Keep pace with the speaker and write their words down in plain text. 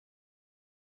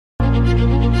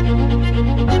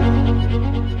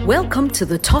Welcome to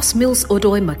the Tos Mills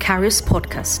Odoi Macarius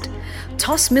podcast.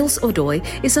 Tos Mills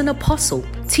Odoi is an apostle,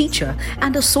 teacher,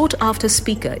 and a sought-after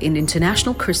speaker in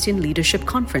international Christian leadership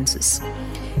conferences.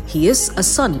 He is a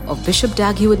son of Bishop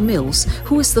Dag Heward-Mills,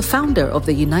 who is the founder of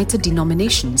the United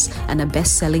Denominations and a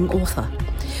best-selling author.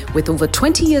 With over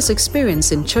 20 years'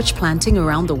 experience in church planting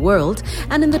around the world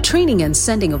and in the training and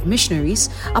sending of missionaries,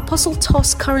 Apostle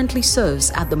Tos currently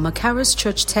serves at the Macarius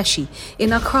Church Teshi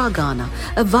in Accra, Ghana,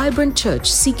 a vibrant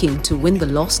church seeking to win the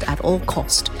lost at all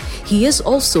cost. He is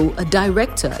also a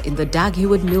director in the Dag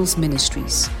Heward-Mills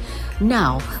Ministries.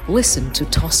 Now, listen to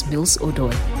Tos Mills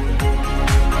Odoi.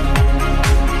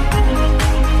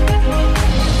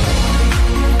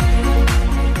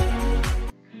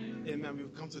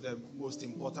 To the most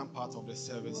important part of the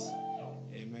service.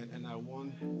 Amen. And I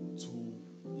want to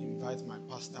invite my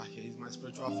pastor here. He's my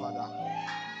spiritual father.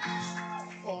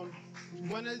 On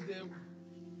Wednesday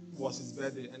was his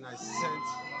birthday, and I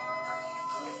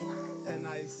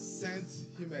sent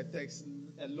him a text,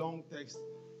 a long text,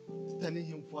 telling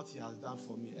him what he has done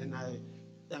for me.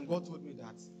 And God told me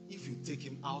that if you take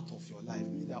him out of your life,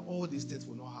 mean that all these things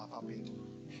will not have happened.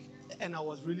 And I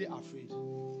was really afraid.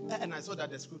 And I saw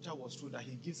that the scripture was true, that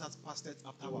he gives us pastors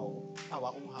after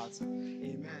our own hearts.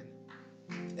 Amen.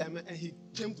 And he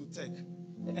came to Tech,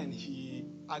 and he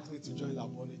asked me to join La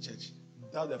Bonnie Church.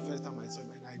 That was the first time I saw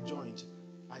him, and I joined.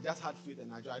 I just had faith,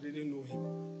 and I didn't know him.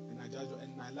 And I just joined,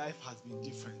 and my life has been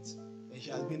different. And he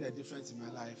has been a difference in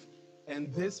my life.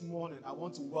 And this morning, I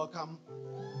want to welcome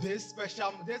this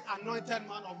anointed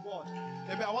man of God.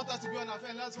 Maybe I want us to be on our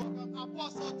feet. Let's welcome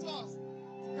Apostle Tos.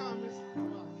 Come, Mr.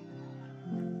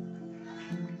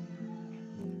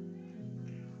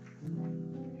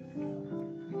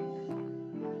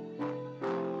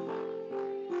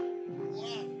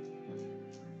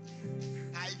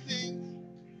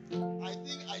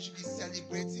 I should be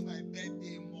celebrating my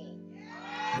birthday more.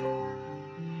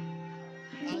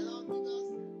 Because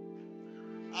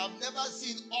I've never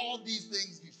seen all these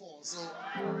things before, so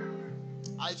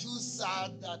I feel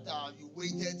sad that you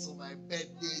waited till my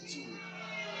birthday to.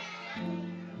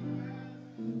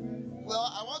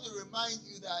 Well, I want to remind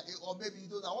you that, or maybe you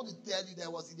don't, I want to tell you that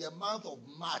it was in the month of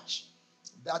March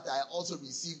that I also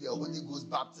received the Holy Ghost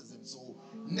baptism. So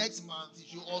next month,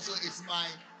 it's my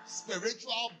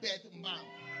spiritual birth month.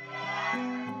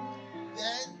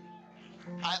 Then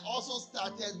I also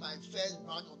started my first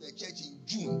branch of the church in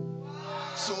June.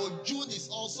 So June is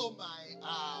also my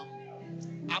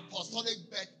apostolic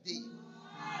birthday.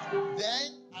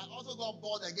 Then I also got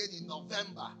born again in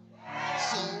November.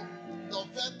 So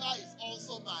November is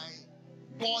also my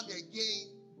born again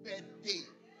birthday.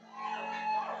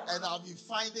 And I'll be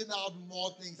finding out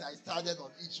more things I started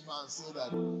on each month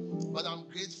but I'm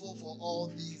grateful for all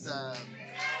these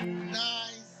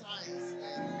nice signs.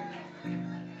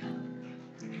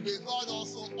 And may God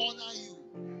also honor you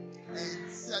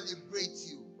and celebrate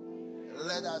you.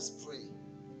 Let us pray.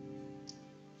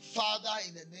 Father,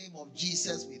 in the name of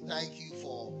Jesus, we thank you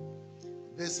for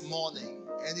this morning.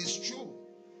 And it's true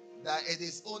that it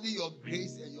is only your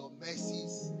grace and your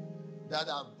mercies that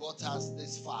have brought us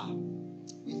this far.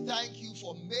 We thank you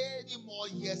for many more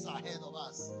years ahead of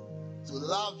us to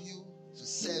love you, to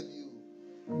serve you.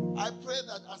 I pray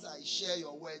that as I share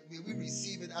your word, may we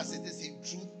receive it as it is in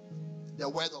truth, the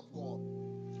word of God.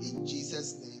 In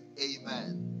Jesus' name,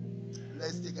 amen.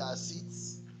 Let's take our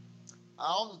seats. I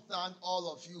want to thank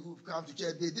all of you who've come to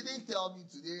church. They didn't tell me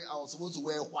today I was supposed to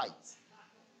wear white.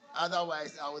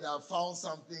 Otherwise, I would have found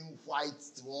something white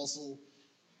to also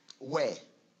wear.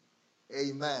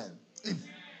 Amen.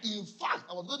 In fact,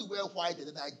 I was going to wear white, and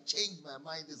then I changed my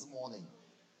mind this morning.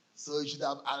 So you should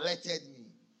have alerted me.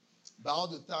 But I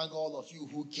want to thank all of you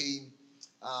who came.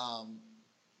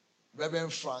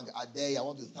 Reverend Frank Ade, I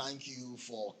want to thank you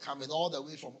for coming all the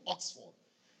way from Oxford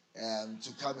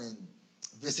to come and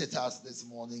visit us this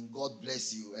morning. God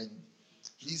bless you. And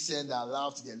please send our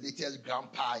love to the latest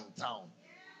grandpa in town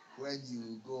when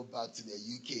you go back to the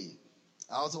UK.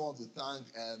 I also want to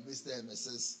thank Mr. and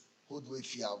Mrs. Hodwe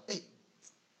Fiao. Hey,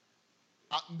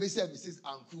 Mr. and Mrs.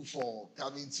 Anku for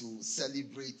coming to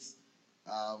celebrate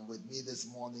with me this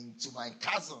morning. To my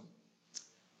cousin,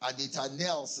 Anita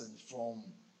Nelson from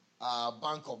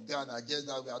Bank of Ghana. Just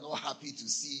that we are not happy to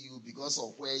see you because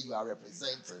of where you are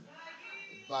represented.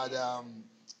 But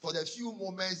for the few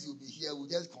moments you'll be here, we'll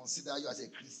just consider you as a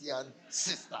Christian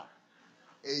sister.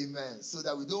 Amen. So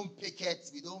that we don't picket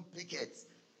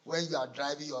when you are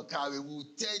driving your car. We will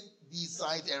turn these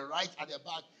sides and write at the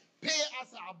back, pay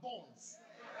us our bonds.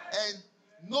 And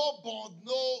no bond,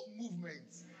 no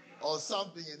movement or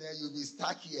something, and then you'll be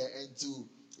stuck here. And to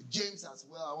James as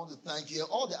well, I want to thank you.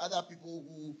 All the other people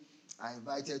who I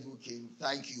invited who came.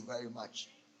 Thank you very much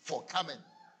for coming.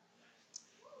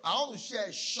 I want to share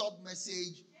a short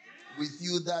message with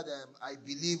you that I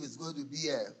believe is going to be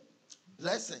a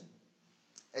blessing,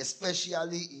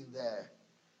 especially in the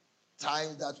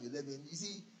time that we live in. You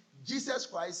see, Jesus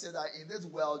Christ said that in this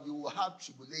world you will have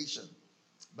tribulation,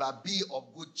 but be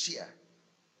of good cheer.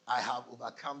 I have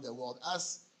overcome the world.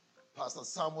 As Pastor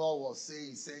Samuel was saying,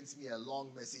 he sent me a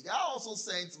long message. I also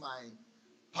sent my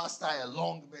pastor a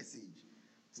long message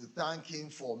to thank him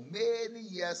for many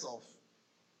years of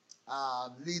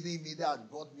leading me that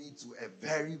brought me to a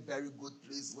very, very good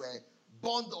place where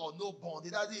bond or no bond,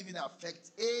 it doesn't even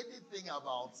affect anything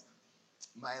about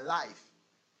my life.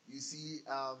 You see,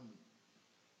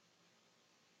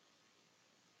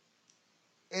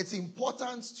 it's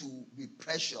important to be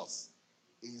precious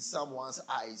in someone's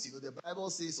eyes. You know, the Bible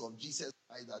says of Jesus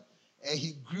Christ that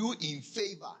he grew in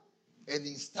favor and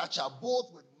in stature,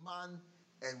 both with man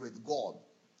and with God.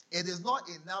 It is not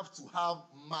enough to have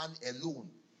man alone.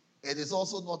 It is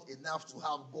also not enough to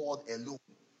have God alone.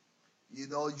 You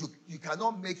know, you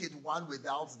cannot make it one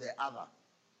without the other.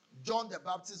 John the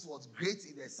Baptist was great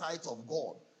in the sight of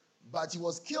God, but he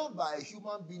was killed by a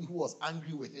human being who was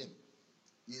angry with him.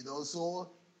 You know,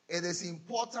 so it is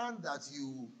important that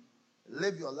you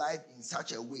live your life in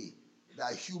such a way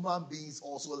that human beings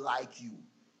also like you.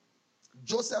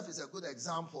 Joseph is a good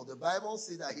example. The Bible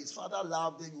says that his father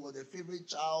loved him. He was a favorite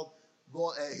child.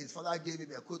 God, his father gave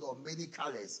him a coat of many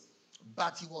colors,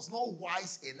 but he was not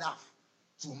wise enough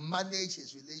to manage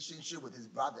his relationship with his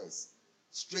brothers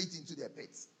straight into the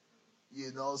pit.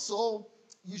 You know, so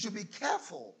you should be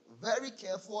careful, very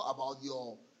careful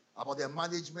about the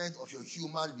management of your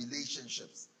human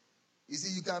relationships. You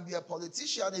see, you can be a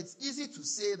politician. It's easy to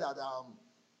say that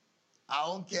I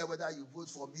don't care whether you vote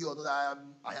for me or not.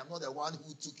 I am not the one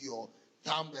who took your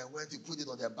thumb and went to put it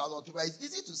on the ballot paper. It's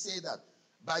easy to say that,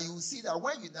 but you will see that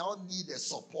when you now need the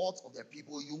support of the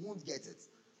people, you won't get it.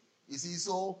 You see,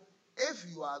 so if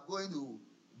you are going to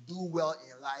do well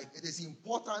in life, it is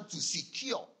important to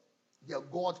secure the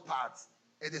God part.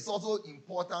 It is also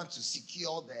important to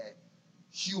secure the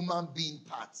human being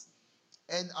part.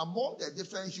 And among the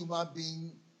different human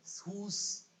beings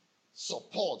whose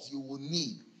support you will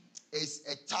need is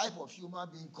a type of human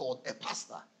being called a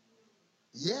pastor.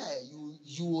 Yeah, you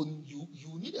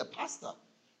need a pastor.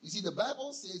 You see, the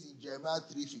Bible says in Jeremiah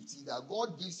 3:15 that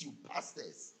God gives you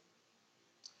pastors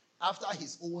after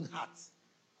his own heart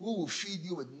who will feed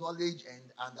you with knowledge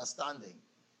and understanding.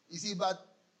 You see, but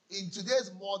in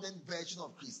today's modern version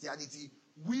of Christianity,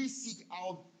 we seek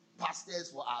out pastors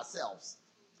for ourselves.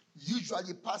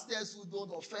 Usually pastors who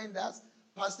don't offend us,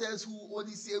 pastors who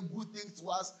only say good things to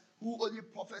us, who only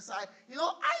prophesy. You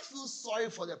know, I feel sorry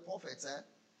for the prophets,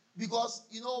 because,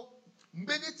 you know,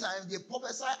 many times they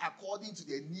prophesy according to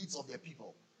the needs of the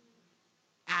people.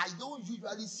 I don't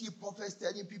usually see prophets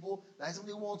telling people that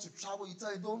somebody wants to travel, you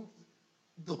tell them,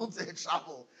 don't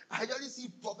travel. I usually see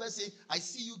prophets saying, I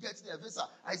see you getting a visa,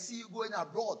 I see you going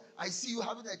abroad, I see you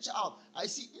having a child, I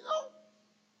see, you know.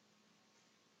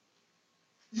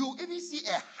 You even see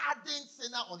a hardened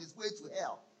sinner on his way to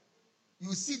hell.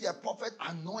 You see the prophet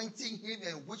anointing him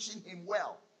and wishing him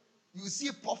well. You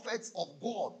see prophets of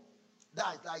God.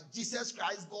 That is like Jesus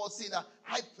Christ, God saying that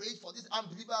I prayed for this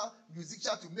unbeliever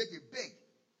musician to make it big.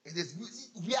 It is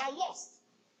music. We are lost.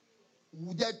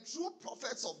 The true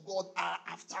prophets of God are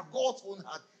after God's own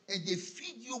heart, and they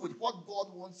feed you with what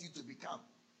God wants you to become.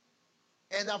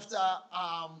 And after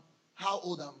how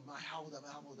old am I?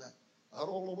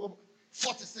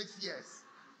 46 years.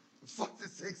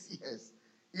 46 years.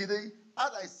 You know,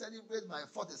 as I celebrate my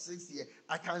 46th year,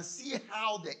 I can see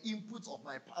how the input of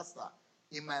my pastor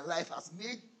in my life has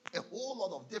made a whole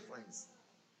lot of difference.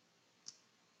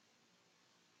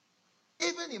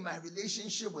 Even in my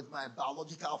relationship with my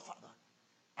biological father,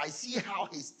 I see how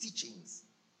his teachings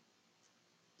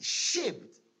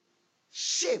shaped,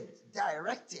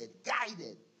 directed,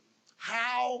 guided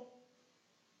how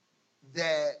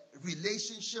the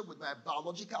relationship with my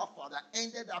biological father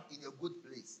ended up in a good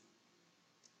place,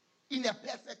 in a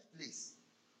perfect place,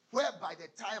 where by the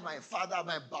time my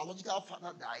biological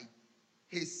father died,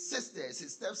 his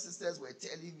stepsisters were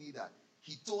telling me that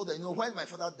he told them, you know, when my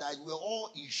father died, we were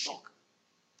all in shock.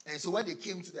 And so when they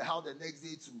came to the house the next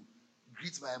day to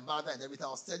greet my mother and everything, I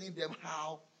was telling them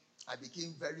how I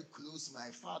became very close to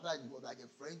my father and he was like a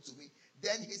friend to me.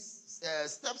 Then his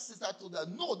stepsister told her,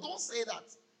 no, don't say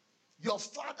that. Your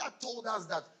father told us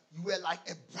that you were like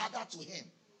a brother to him.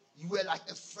 You were like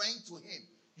a friend to him.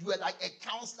 You were like a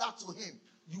counselor to him.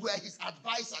 You were his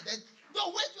advisor. Then, no,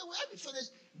 wait, let me finish.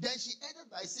 Then she ended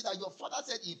by saying that your father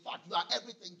said, in fact, you are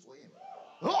everything to him.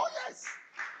 Oh, yes.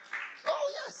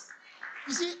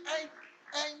 You see,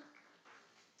 and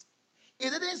it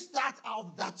didn't start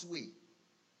out that way.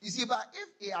 You see, but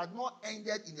if it had not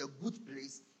ended in a good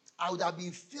place, I would have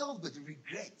been filled with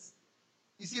regret.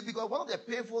 You see, because one of the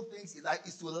painful things in life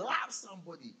is to love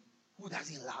somebody who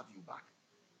doesn't love you back.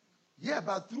 Yeah,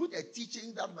 but through the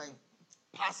teaching that my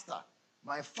pastor,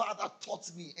 my father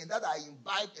taught me, and that I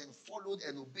imbibed and followed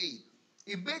and obeyed,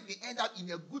 it made me end up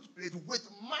in a good place with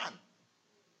man.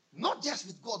 Not just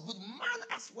with God, with man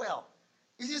as well.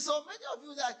 You see, so many of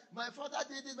you that my father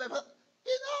did this, my father,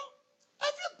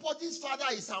 everybody's father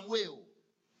is some way.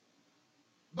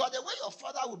 But the way your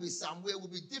father will be some way will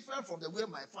be different from the way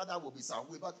my father will be some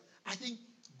way. But I think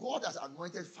God has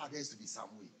anointed fathers to be some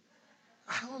way.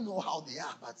 I don't know how they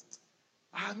are, but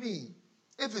I mean,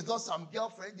 if it's not some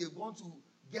girlfriend they want to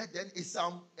get, then it's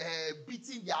some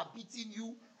beating, they are beating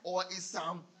you, or it's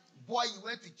some boy you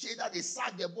went to chase that they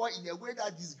sacked the boy in a way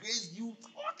that disgraced you,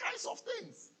 all kinds of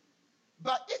things.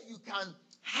 But if you can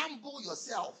humble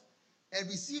yourself and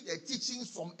receive the teachings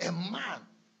from a man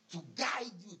to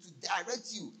guide you, to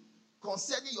direct you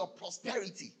concerning your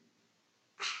prosperity,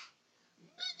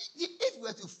 if you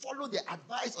were to follow the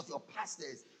advice of your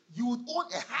pastors, you would own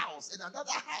a house and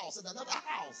another house and another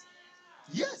house.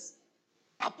 Yes.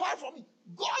 Apart from it,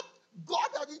 God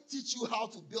doesn't teach you how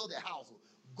to build a house.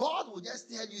 God will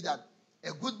just tell you that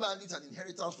a good man leaves an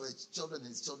inheritance for his children and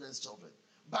his children's children.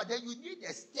 But then you need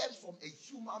the steps from a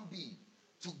human being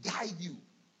to guide you.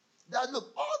 That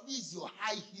look, all these your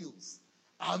high heels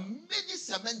are many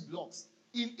cement blocks.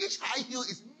 In each high heel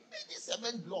is many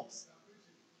cement blocks.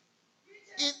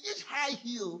 In each high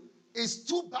heel is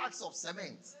 2 bags of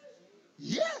cement.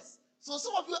 Yes. So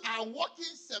some of you are walking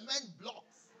cement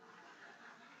blocks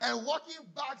and walking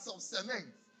bags of cement.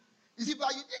 You see,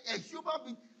 but you need a human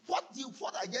being.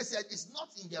 What I just said is not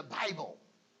in the Bible.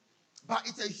 But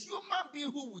it's a human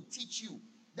being who will teach you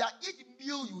that each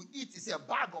meal you eat is a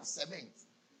bag of cement.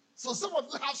 So some of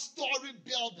you have story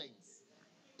buildings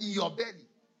in your belly.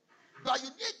 But you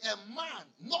need a man,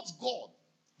 not God.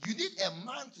 You need a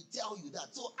man to tell you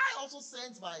that. So I also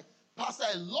sent my pastor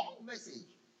a long message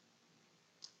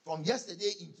from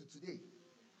yesterday into today.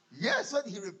 Yes, when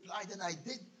he replied, and I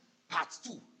did part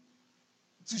 2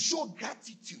 to show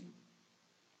gratitude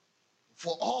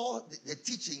for all the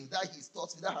teaching that he's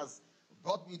taught me that has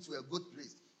brought me to a good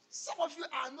place. Some of you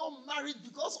are not married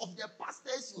because of the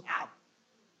pastors you have.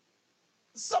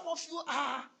 Some of you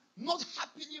are not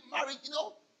happily married. You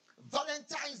know,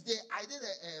 Valentine's Day, I did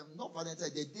not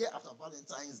Valentine's Day, the day after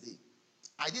Valentine's Day,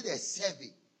 I did a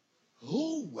survey.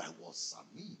 Oh, where was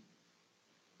Sami?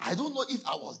 I don't know if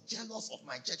I was jealous of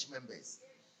my church members.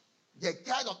 The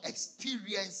kind of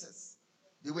experiences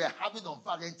they were having on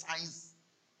Valentine's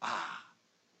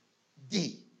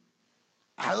Day.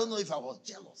 I don't know if I was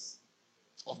jealous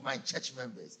of my church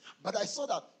members. But I saw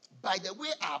that by the way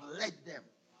I've led them,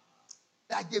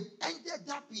 that they've ended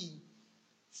up in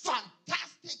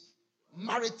fantastic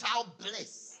marital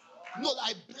bliss. No,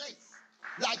 like bliss.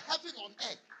 Like heaven on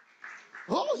earth.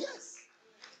 Oh, yes.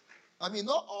 I mean,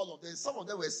 not all of them. Some of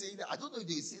them were saying that. I don't know if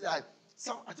they say that.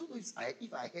 I don't know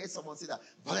if I heard someone say that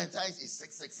Valentine's is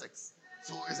 666.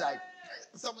 So it's like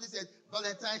somebody said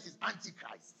Valentine's is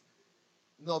Antichrist.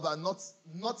 No, but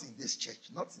not in this church.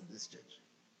 Not in this church.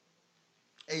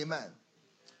 Amen.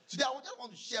 Today I just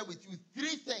want to share with you 3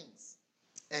 things,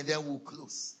 and then we'll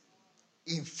close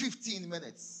in 15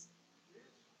 minutes.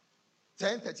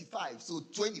 10:35, so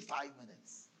 25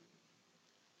 minutes.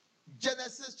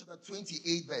 Genesis chapter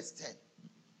 28, verse 10.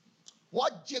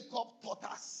 What Jacob taught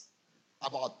us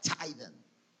about tithing.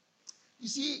 You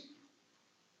see,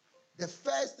 the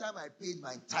first time I paid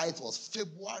my tithe was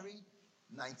February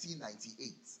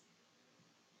 1998.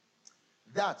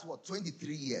 That's what,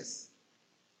 23 years.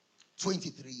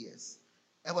 23 years.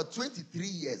 And for 23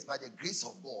 years, by the grace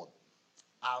of God,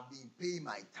 I've been paying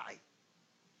my tithe.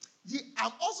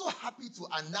 I'm also happy to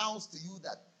announce to you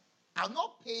that I'm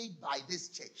not paid by this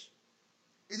church.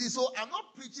 It is so I'm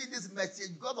not preaching this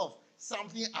message because of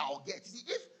something I'll get. You see,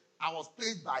 if I was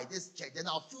paid by this church, then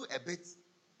I'll feel a bit,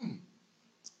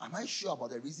 am I sure about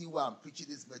the reason why I'm preaching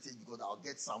this message? Because I'll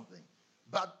get something.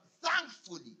 But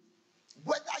thankfully,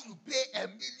 whether you pay $1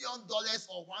 million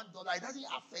or $1, it doesn't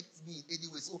affect me in any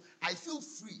way. So I feel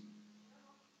free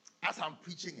as I'm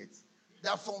preaching it.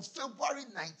 That from February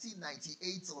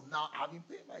 1998 till now, I've been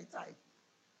paying my tithe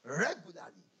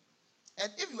regularly.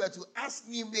 And if you were to ask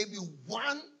me maybe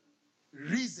one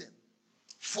reason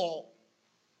for,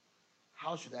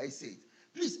 how should I say it?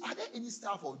 Please, are there any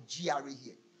staff of GRA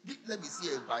here? Let me see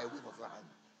it by a wave of your hand.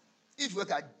 If you work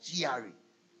at GRA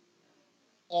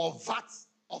or VAT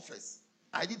office,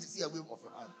 I need to see a wave of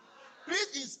your hand.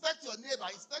 Please inspect your neighbor.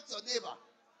 Inspect your neighbor.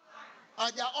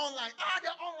 They're online.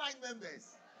 They're online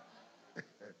members.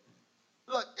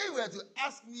 Look, if you were to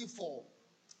ask me for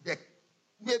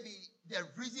maybe the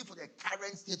reason for the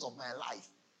current state of my life,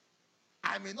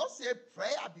 I may not say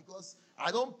prayer because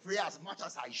I don't pray as much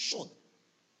as I should.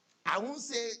 I won't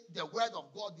say the word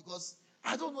of God because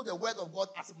I don't know the word of God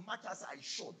as much as I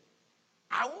should.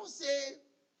 I won't say,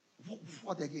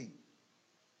 what again?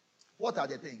 What are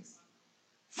the things?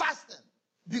 Fasting,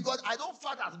 because I don't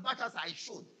fast as much as I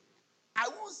should. I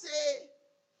won't say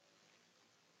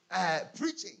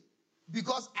preaching,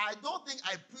 because I don't think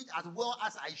I preach as well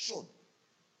as I should.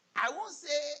 I won't say,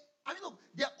 look,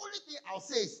 the only thing I'll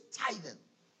say is tithing.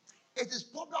 It is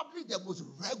probably the most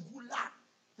regular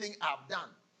thing I've done.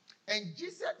 And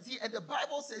Jesus, and the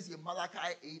Bible says in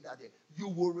Malachi 8 that you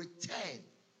will return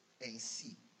and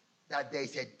see that there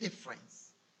is a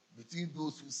difference between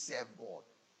those who serve God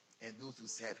and those who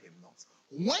serve him not.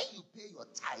 When you pay your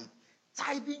tithe,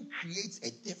 tithing creates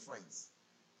a difference.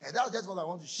 And that's just what I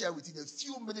want to share with you in a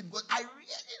few minutes, because I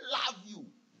really love you.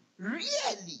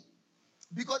 Really.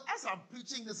 Because as I'm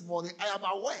preaching this morning, I am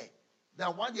aware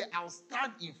that one day I'll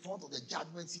stand in front of the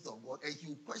judgment seat of God and he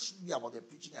will question me about the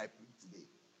preaching I preached today.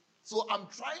 So I'm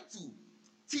trying to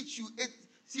teach you.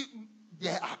 See,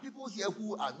 there are people here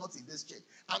who are not in this church.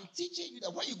 I'm teaching you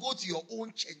that when you go to your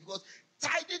own church, because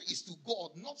tithing is to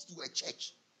God, not to a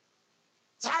church.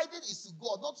 Tithing is to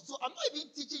God, not to, so I'm not even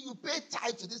teaching you pay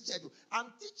tithe to this church. I'm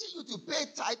teaching you to pay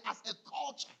tithe as a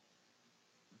culture,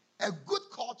 a good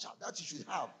culture that you should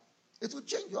have. It will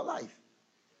change your life.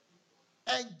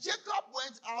 And Jacob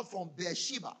went out from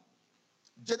Beersheba,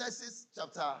 Genesis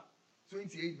chapter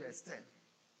 28, verse 10.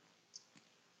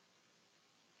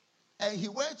 And he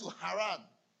went to Haran,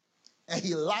 and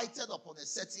he lighted upon a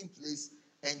certain place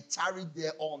and tarried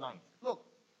there all night. Look,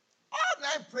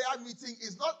 all-night prayer meeting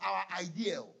is not our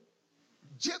ideal.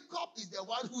 Jacob is the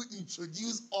one who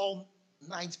introduced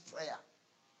all-night prayer.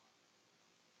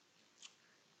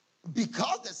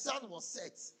 Because the sun was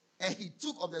set, and he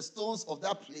took of the stones of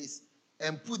that place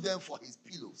and put them for his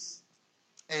pillows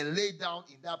and lay down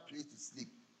in that place to sleep.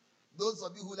 Those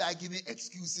of you who like giving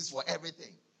excuses for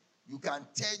everything, you can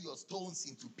turn your stones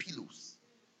into pillows.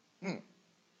 And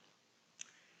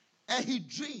he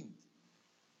dreamed,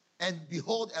 and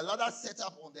behold, a ladder set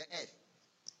up on the earth,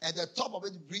 and the top of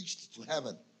it reached to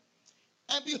heaven.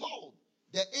 And behold,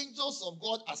 the angels of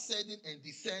God ascending and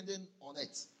descending on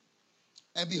it.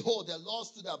 And behold, the Lord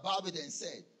stood above it and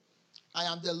said, I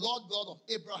am the Lord God of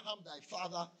Abraham thy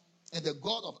father, and the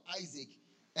God of Isaac,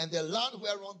 and the land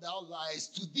whereon thou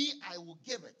liest, to thee I will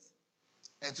give it,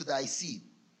 and to thy seed.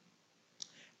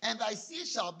 And thy seed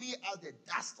shall be as the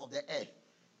dust of the earth,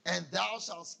 and thou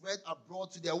shalt spread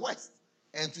abroad to the west,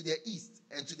 and to the east,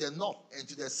 and to the north, and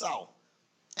to the south.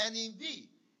 And in thee,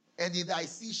 and in thy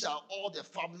seed shall all the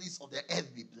families of the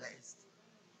earth be blessed.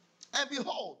 And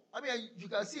behold, you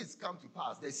can see it's come to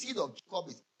pass. The seed of Jacob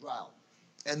is Israel.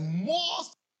 And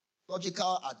most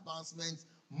logical advancement,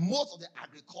 most of the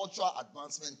agricultural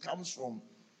advancement comes from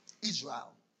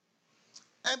Israel.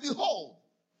 And behold,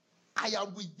 I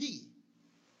am with thee.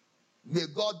 May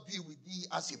God be with thee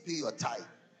as you pay your tithe.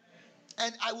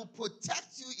 And I will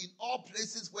protect you in all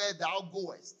places where thou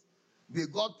goest. May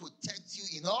God protect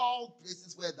you in all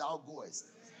places where thou goest.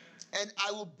 And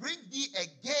I will bring thee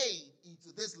again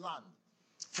into this land,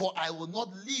 for I will not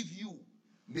leave you.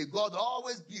 May God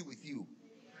always be with you,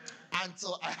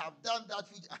 until I have done that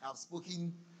which I have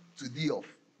spoken to thee of.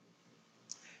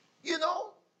 You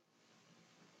know,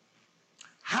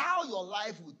 how your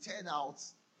life will turn out,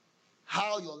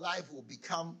 how your life will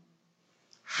become,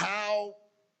 how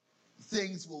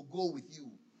things will go with you,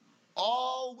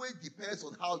 always depends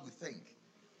on how you think.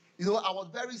 You know, I was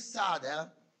very sad.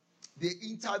 They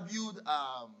interviewed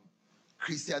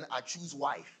Christian Achu's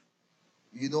wife,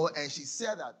 you know, and she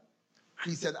said that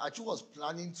Christian Achu was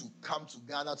planning to come to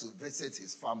Ghana to visit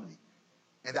his family,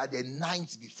 and that the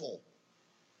night before,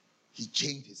 he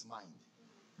changed his mind.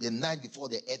 The night before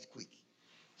the earthquake,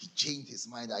 he changed his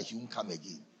mind that he won't come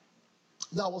again.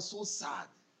 That was so sad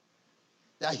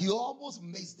that he almost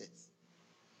missed it.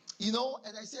 You know,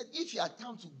 and I said, if he had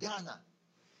come to Ghana,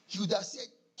 he would have said,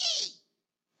 hey,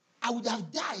 I would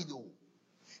have died, though.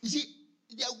 You see,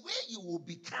 the way you will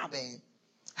become,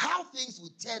 how things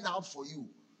will turn out for you,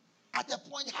 at the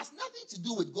point, it has nothing to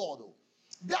do with God, though.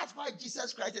 That's why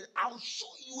Jesus Christ said, I'll show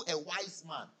you a wise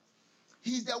man.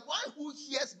 He's the one who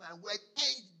hears my word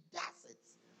and does it.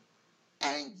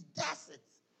 And does it.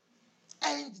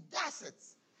 And does it.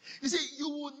 You see, you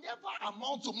will never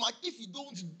amount to much if you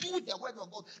don't do the word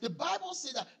of God. The Bible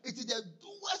says that it is the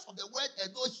doers of the word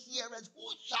and those hearers who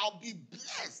shall be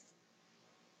blessed.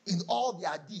 in all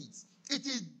their deeds. It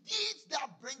is deeds that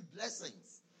bring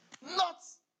blessings, not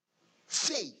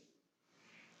faith.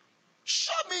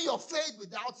 Show me your faith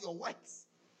without your works.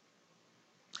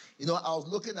 I was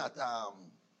looking at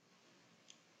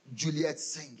Juliet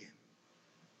singing.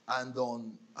 And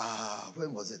on,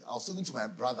 when was it? I was talking to my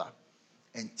brother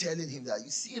and telling him that,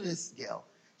 you see this girl,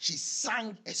 she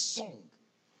sang a song.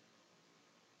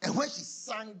 And when she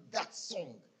sang that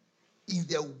song in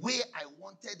the way I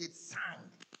wanted it sang,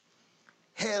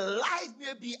 her life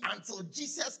maybe until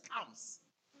Jesus comes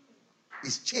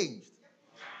is changed.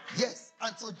 Yes,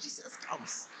 until Jesus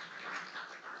comes.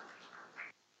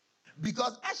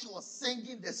 Because as she was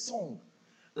singing the song,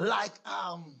 like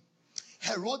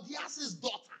Herodias'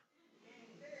 daughter,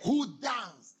 who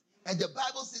danced, and the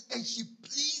Bible says, and she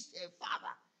pleased her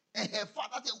father. And her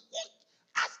father said, what?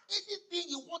 Ask anything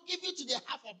you want, give it to the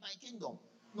half of my kingdom.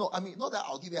 No, I mean, not that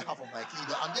I'll give you half of my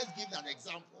kingdom. I'm just giving an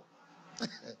example.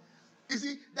 You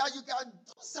see, that you can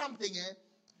do something,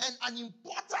 and an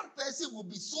important person will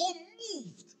be so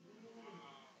moved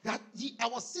that I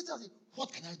was sitting there saying,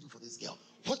 what can I do for this girl?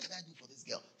 What can I do for this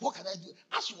girl? What can I do?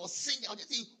 As she was singing, I was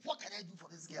just saying, what can I do for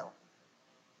this girl?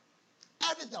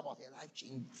 Everything about her life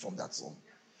changed from that song.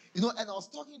 And I was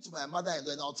talking to my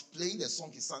mother-in-law, and I was playing the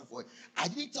song he sang for her. I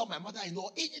didn't tell my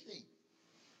mother-in-law anything.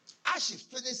 As she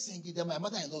finished singing, then my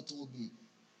mother-in-law told me,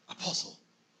 Apostle,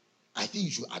 I think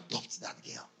you should adopt that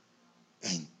girl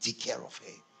and take care of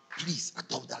her. Please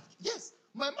adopt that. Yes,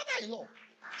 my mother-in-law.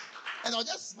 And I was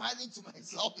just smiling to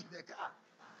myself in the car.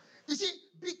 You see,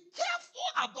 be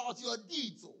careful about your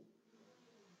deeds.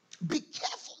 Be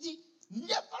careful.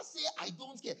 Never say, I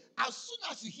don't care. As soon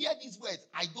as you hear these words,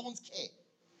 I don't care,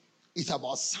 it's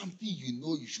about something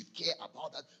you should care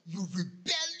about, that you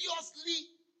rebelliously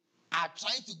are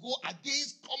trying to go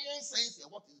against common sense and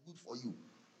what is good for you.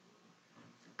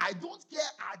 I don't care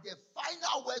are the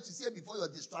final words to say before your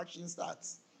distraction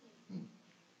starts.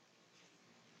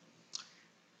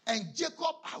 And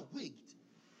Jacob awaked.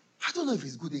 I don't know if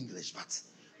it's good English, but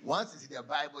once it's in the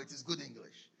Bible, it is good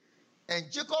English. And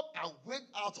Jacob awaked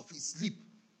out of his sleep,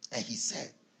 and he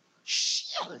said,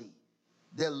 surely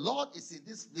the Lord is in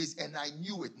this place, and I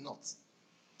knew it not.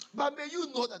 But may you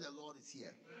know that the Lord is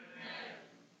here.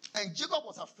 Amen. And Jacob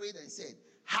was afraid and said,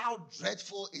 how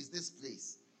dreadful is this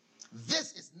place?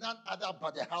 This is none other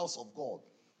but the house of God,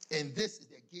 and this is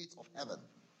the gate of heaven.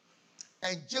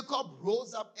 And Jacob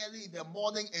rose up early in the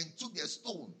morning and took the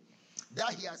stone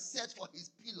that he had set for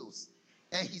his pillows,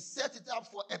 and he set it up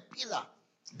for a pillar,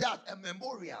 that a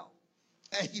memorial.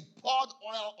 And he poured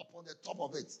oil upon the top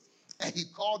of it, and he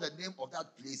called the name of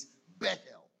that place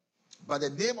Bethel. But the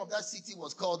name of that city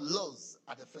was called Luz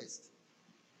at the first.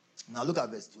 Now look at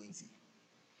verse 20.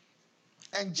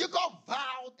 And Jacob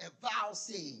vowed a vow,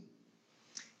 saying,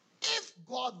 if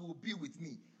God will be with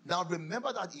me. Now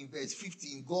remember that in verse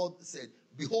 15, God said,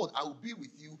 behold, I will be with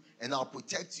you, and I'll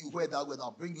protect you when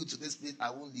I'll bring you to this place,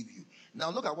 I won't leave you. Now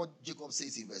look at what Jacob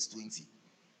says in verse 20.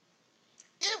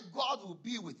 If God will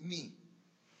be with me,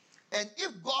 and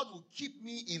if God will keep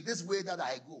me in this way that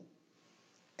I go,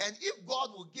 and if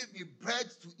God will give me bread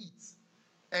to eat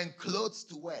and clothes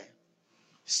to wear,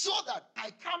 so that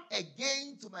I come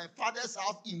again to my father's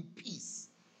house in peace,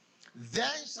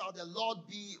 then shall the Lord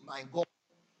be my God.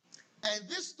 And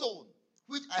this stone,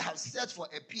 which I have set for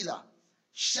a pillar,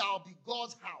 shall be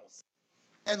God's house.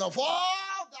 And of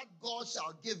all that God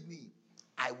shall give me,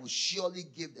 I will surely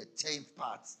give the 10th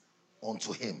part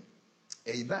unto him.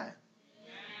 Amen. Amen.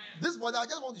 This morning, I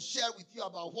just want to share with you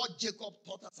about what Jacob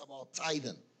taught us about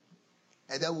tithing.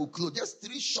 And then we'll close. Just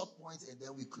 3 short points, and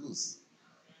then we close.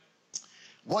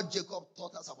 What Jacob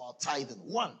taught us about tithing.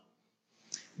 1,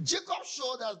 Jacob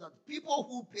showed us that people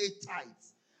who pay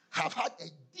tithes have had a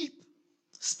deep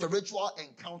spiritual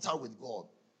encounter with God.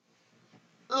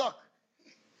 Look,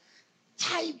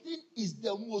 tithing is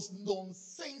the most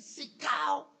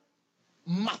nonsensical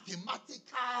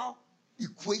mathematical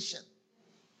equation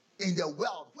in the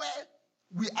world, where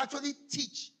we actually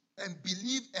teach and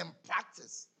believe and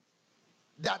practice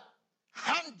that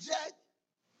 100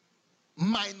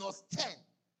 minus 10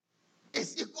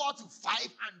 is equal to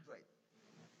 500.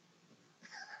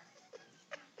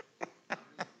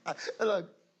 Look,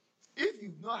 if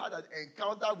you've not had an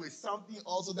encounter with something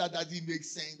also that doesn't make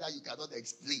sense, that you cannot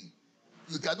explain,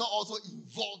 you cannot also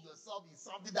involve yourself in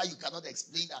something that you cannot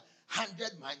explain, that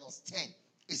 100 minus 10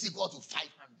 is equal to 500.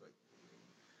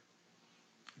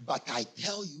 But I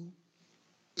tell you,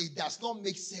 it does not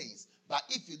make sense. But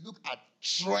if you look at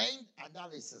trend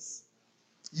analysis,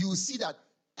 you will see that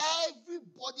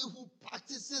everybody who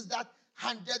practices that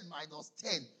 100 minus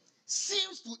 10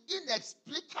 seems to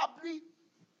inexplicably,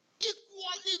 equally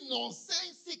actually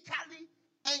nonsensically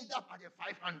end up at the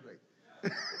 500. You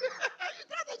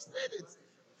can't explain it.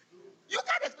 You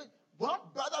can't explain. One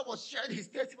brother was sharing his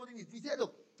testimony. He said,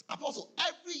 look, Apostle,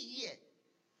 every year,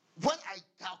 when I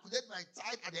calculate my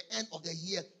tithe at the end of the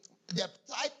year, the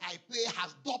tithe I pay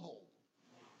has doubled.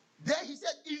 Then he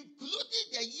said, including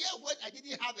the year when I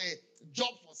didn't have a job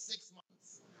for 6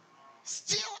 months,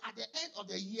 still at the end of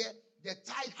the year, the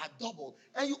tithe had doubled.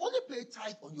 And you only pay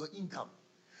tithe on your income.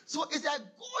 So it's like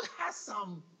God has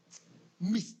some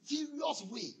mysterious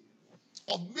way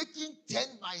of making 10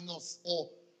 minus or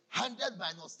 100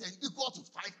 minus 10 equal to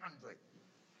 500.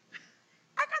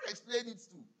 I can't explain it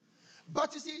too.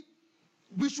 But you see,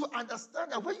 we should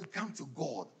understand that when you come to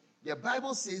God, the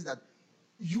Bible says that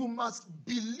you must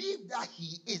believe that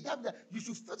He is. That you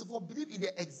should first of all believe in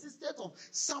the existence of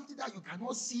something that you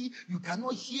cannot see, you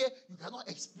cannot hear, you cannot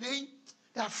explain.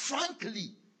 That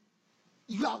frankly,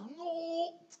 you have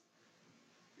no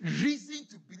reason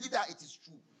to believe that it is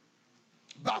true.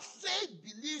 But faith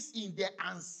believes in the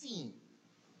unseen,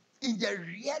 in the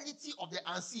reality of the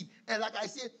unseen. And like I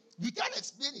said, we can't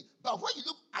explain it. But when you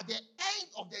look at the end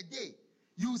of the day,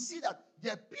 you see that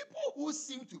the people who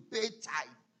seem to pay tithe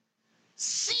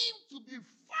seem to be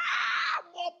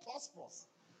far more prosperous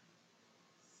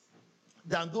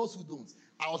than those who don't.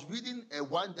 I was reading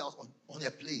one day I was on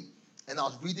a plane, and I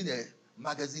was reading a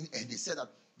magazine, and they said that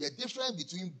the difference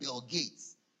between Bill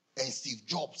Gates and Steve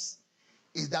Jobs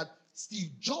is that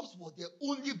Steve Jobs was the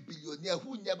only billionaire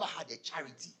who never had a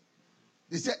charity.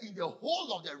 They said in the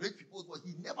whole of the rich people,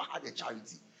 he never had a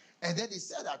charity. And then they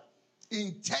said that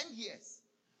in 10 years,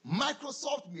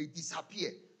 Microsoft may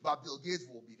disappear, but Bill Gates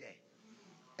will be there.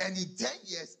 And in 10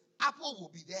 years, Apple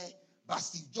will be there, but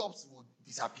Steve Jobs will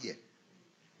disappear.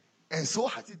 And so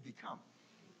has it become.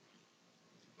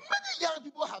 Many young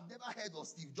people have never heard of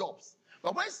Steve Jobs.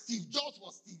 But when Steve Jobs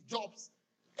was Steve Jobs,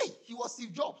 hey, he was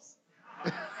Steve Jobs.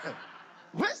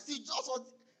 When Steve Jobs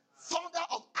was founder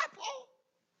of Apple,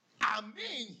 I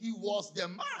mean, he was the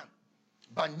man,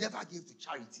 but never gave to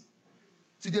charity.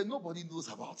 Today, nobody knows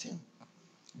about him.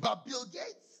 But Bill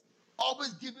Gates,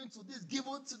 always giving to this,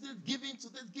 giving to this, giving to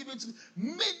this, giving to this.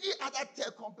 Many other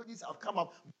tech companies have come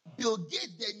up. Bill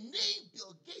Gates, the name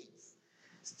Bill Gates,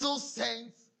 still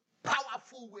sends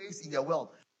powerful ways in the world.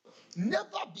 Never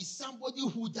be somebody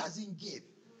who doesn't give.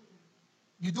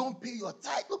 You don't pay your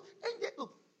tithe. Look, and then,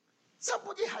 look,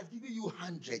 somebody has given you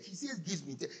 100. He says, give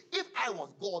me 10. If I was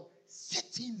God,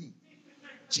 certainly,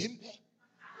 Jimpe.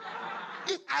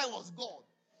 If I was God,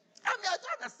 I mean, I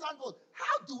don't understand God.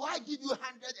 How do I give you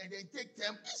 100 and then take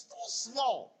 10? It's too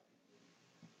small.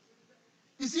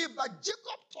 You see, but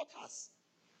Jacob taught us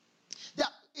that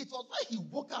it was when he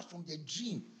woke up from the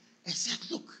dream and said,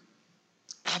 look,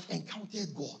 I've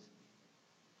encountered God.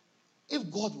 If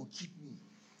God will keep me,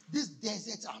 this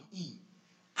desert I'm in,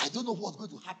 I don't know what's going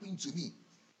to happen to me.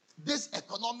 This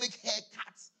economic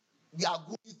haircut we are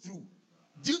going through.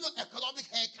 Do you know economic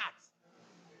haircut?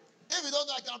 If you don't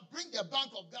know, I can bring the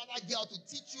Bank of Ghana girl to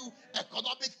teach you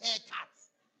economic haircut.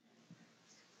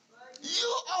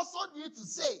 You also need to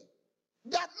say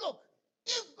that, look,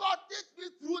 if God takes me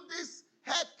through this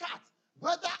haircut,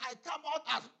 whether I come out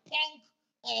as punk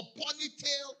or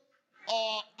ponytail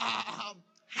or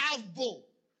half bow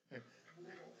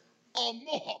or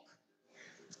mohawk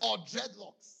or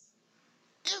dreadlocks,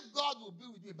 if God will be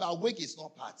with me, but wig is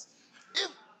not part.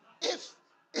 If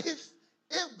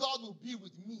God will be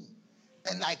with me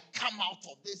and I come out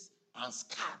of this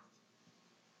unscarred,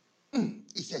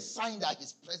 it's a sign that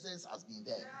his presence has been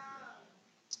there.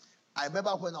 I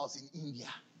remember when I was in India,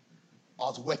 I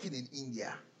was working in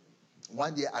India.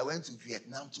 One day I went to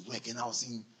Vietnam to work, and I was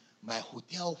in my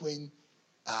hotel when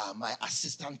my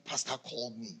assistant pastor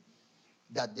called me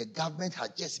that the government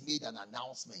had just made an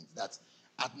announcement that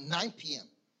at 9 p.m.,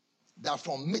 that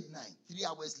from midnight, 3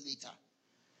 hours later,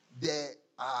 the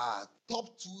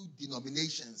top 2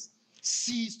 denominations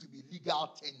cease to be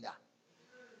legal tender.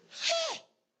 Hey!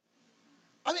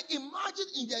 I mean, imagine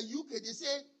in the UK, they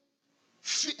say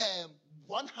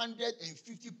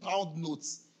 150 pound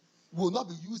notes will not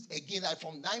be used again, like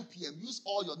from 9 p.m. Use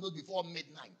all your notes before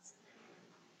midnight.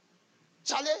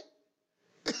 Charlie,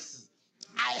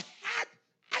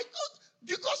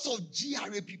 because of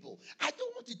GRA people, I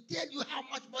don't want to tell you how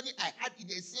much money I had in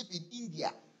a safe in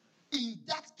India in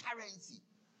that currency.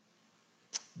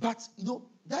 But,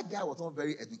 that guy was not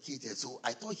very educated, so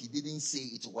I thought he didn't say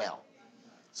it well.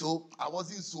 So I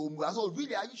wasn't so moved. I said,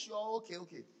 really, are you sure?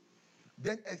 Okay.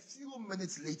 Then a few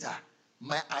minutes later,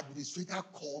 my administrator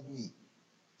called me.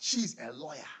 She's a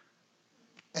lawyer.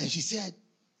 And she said,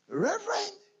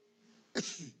 Reverend,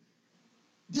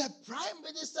 The prime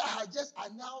minister had just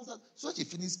announced that. So she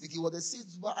finished speaking. What they said,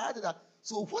 but I added that.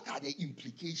 So what are the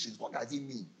implications? What does it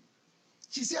mean?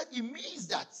 She said it means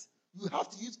that you have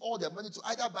to use all the money to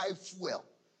either buy fuel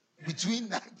between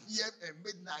 9 p.m. and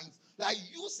midnight. Like,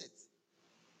 use it.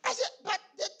 I said, but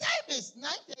the time is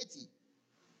 9:30.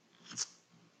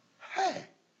 Hey,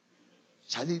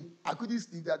 Charlie, I couldn't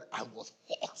sleep that I was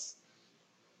hot.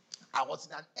 I was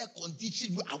in an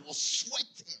air-conditioned room. I was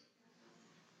sweating.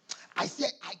 I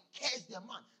said, I cursed the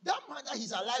man. That man that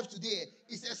he's alive today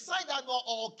is a sign that not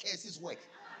all curses work.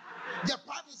 The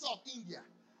Prime Minister of India,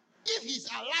 if he's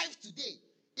alive today,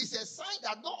 it's a sign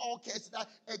that not all curses, that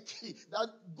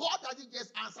God doesn't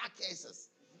just answer curses.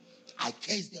 I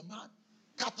cursed the man,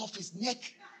 cut off his neck.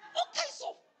 Okay,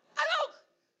 so hello.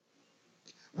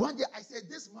 One day I said,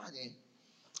 this man,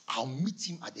 I'll meet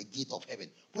him at the gate of heaven.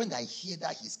 When I hear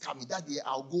that he's coming, that day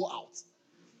I'll go out.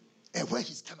 And when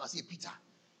he's coming, I'll say, Peter,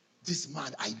 this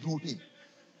man, I know him.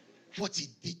 What he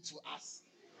did to us.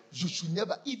 You should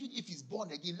never, even if he's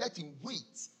born again, let him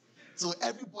wait. So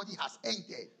everybody has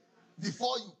entered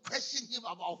before you question him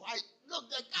about why. Look,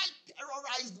 the guy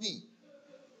terrorized me.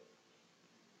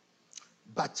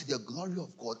 But to the glory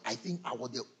of God, I think I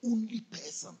was the only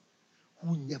person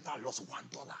who never lost $1.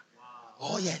 Wow.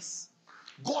 Oh, yes.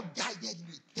 God guided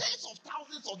me. Tens of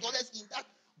thousands of dollars in that.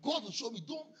 God will show me.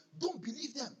 Don't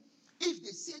believe them. If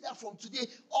they say that from today,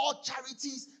 all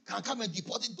charities can come and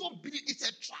deposit, don't believe it's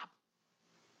a trap.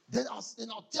 Then I'll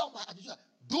tell my administrator,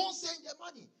 don't send the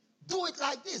money. Do it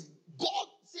like this. God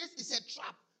says it's a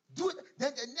trap. Do it.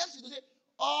 Then the next week they say,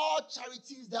 all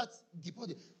charities that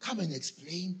deposit, come and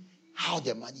explain how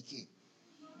the money came.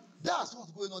 That's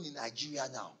what's going on in Nigeria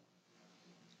now.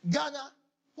 Ghana,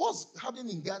 what's happening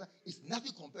in Ghana is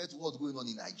nothing compared to what's going on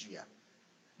in Nigeria.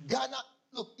 Ghana,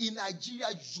 look, in Nigeria,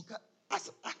 you can, as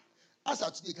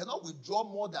of today, you cannot withdraw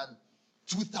more than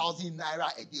 2,000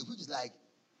 naira a day, which is like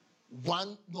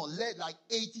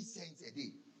 80 cents a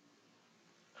day.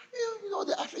 You know,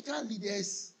 the African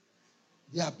leaders,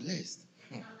 they are blessed.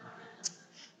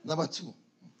 Number 2,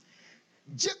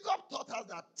 Jacob taught us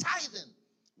that tithing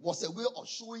was a way of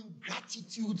showing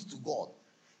gratitude to God.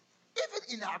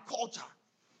 Even in our culture,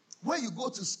 when you go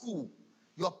to school,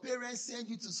 your parents send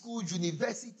you to school,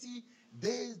 university,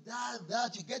 this,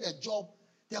 that, you get a job.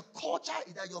 The culture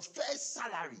is that your first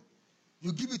salary,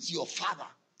 you give it to your father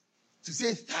to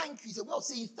say thank you. It's a way of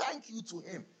saying thank you to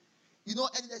him. You know,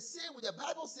 and the same way the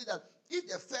Bible says that if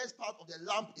the first part of the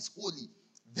lamp is holy,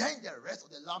 then the rest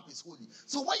of the lamp is holy.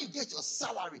 So when you get your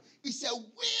salary, it's a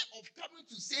way of coming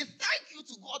to say thank you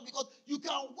to God, because you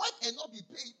can work and not be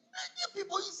paid. Many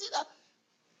people, you see that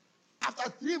after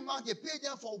 3 months, they pay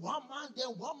them for 1 month, then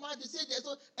 1 month, they say there's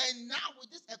no, and now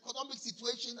with this economic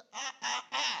situation,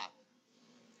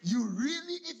 you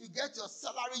really, if you get your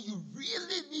salary, you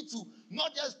really need to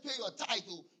not just pay your tithe.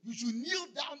 You should kneel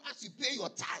down as you pay your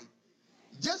tithe.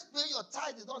 Just pay your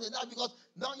tithe is not enough, because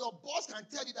now your boss can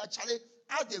tell you that, Charlie,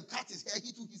 as they cut his hair,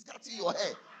 he's cutting your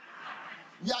hair.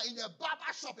 We are in a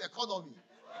barber shop economy.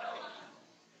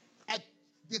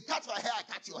 They cut my hair,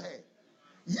 I cut your hair.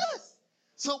 Yes.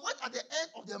 So when at the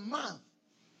end of the month,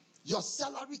 your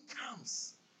salary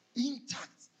comes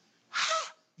intact,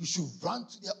 you should run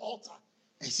to the altar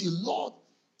and say, Lord,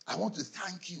 I want to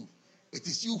thank you. It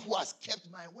is you who has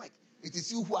kept my work. It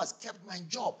is you who has kept my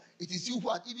job. It is you who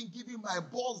has even given my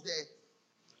boss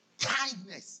the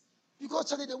kindness. Because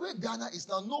Charlie, the way Ghana is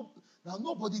now,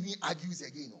 nobody even argues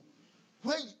again.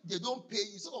 When they don't pay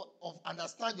you, sort of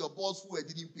understand your boss who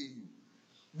didn't pay you.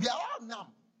 We are all numb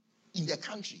in the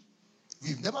country.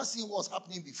 We've never seen what's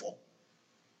happening before.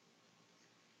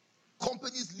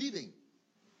 Companies leaving.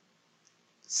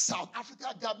 South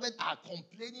African government are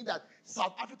complaining that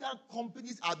South African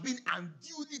companies are being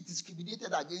unduly discriminated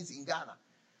against in Ghana.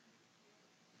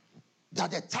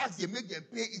 That the tax they make them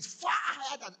pay is far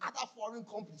higher than other foreign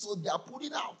companies, so they are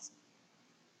pulling out.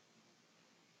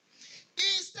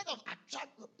 Instead of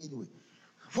attracting, anyway,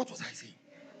 what was I saying?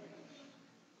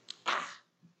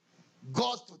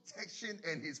 God's protection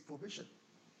and his provision.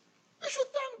 You should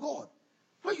thank God.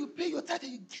 When you pay your tithe,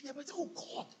 you give them, say, oh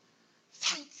God,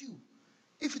 thank you.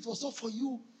 If it was not for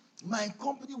you, my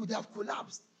company would have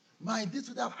collapsed. This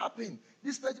would have happened.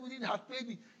 This person wouldn't have paid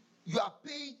me. You are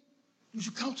paid. You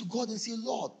should come to God and say,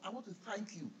 Lord, I want to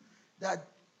thank you that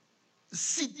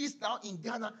cities now in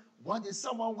Ghana, one day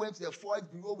someone went to the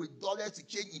Forex Bureau with dollars to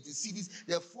change into cedis.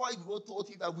 The Forex Bureau told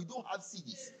him that we don't have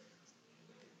cedis.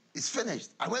 It's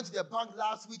finished. I went to the bank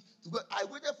last week to go. I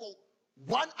waited for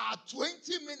 1 hour,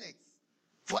 20 minutes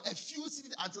for a few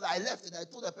cedis until I left. And I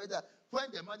told the person that when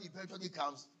the money eventually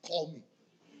comes, call me.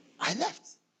 I left.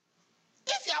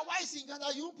 If you are wise in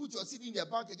Ghana, you won't put your CD in the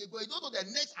bank again, but you don't know the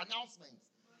next announcement.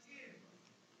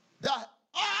 That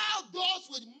all those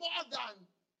with more than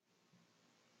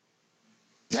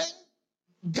 10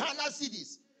 Ghana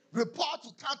cedis report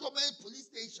to Cantonment Police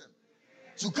Station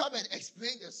to come and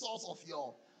explain the source of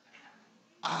your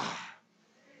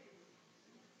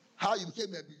how you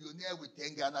became a billionaire with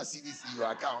 10 Ghana cedis in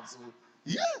your account. So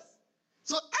yes.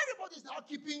 So everybody is now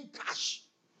keeping cash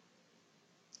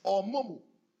or Momo.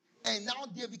 And now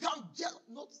they become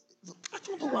I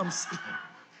don't know what I'm saying.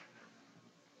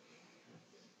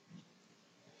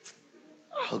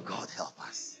 Oh, God help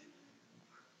us.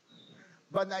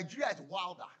 But Nigeria is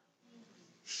wilder.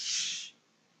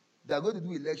 They're going to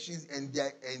do elections and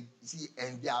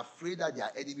they're afraid that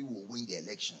their enemy will win the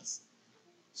elections.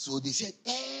 So they said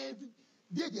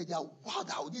they are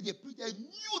wild. They printed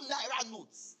new Naira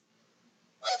notes.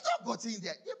 We've not gotten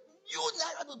there. The new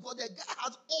Naira notes, but the guy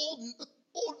has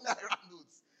old Naira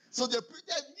notes. So they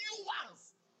printed new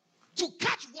ones to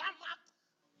catch one mark.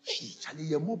 Hey, Charlie,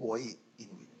 you're more boy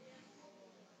anyway.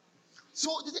 So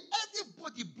they said,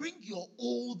 everybody bring your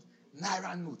old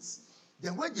Naira notes.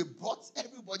 Then when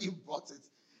everybody brought it,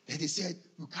 then they said,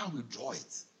 you can't withdraw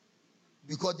it.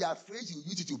 Because they are afraid you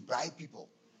use it to bribe people.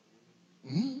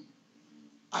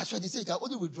 Actually, they say you can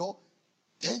only withdraw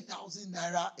 10,000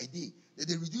 Naira a day. Then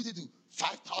they reduce it to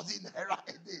 5,000 Naira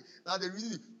a day. Now they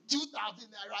reduce it to 2,000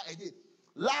 Naira a day.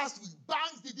 Last week,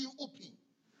 banks didn't open.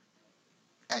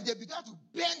 And they began to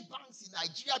ban banks in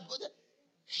Nigeria because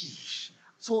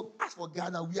so as for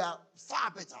Ghana, we are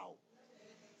far better.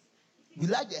 We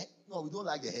don't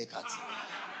like the haircut.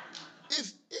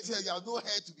 If you have no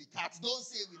hair to be cut, don't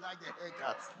say we like the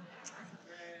haircut.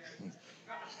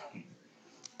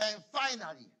 And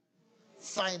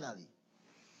finally,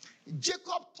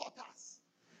 Jacob taught us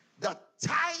that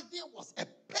tithing was a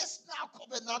personal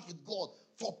covenant with God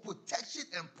for protection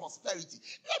and prosperity.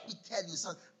 Let me tell you,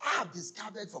 son, I have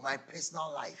discovered for my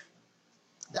personal life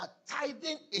that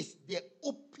tithing is the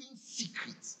open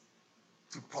secret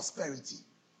to prosperity.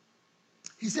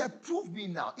 He said, prove me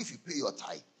now if you pay your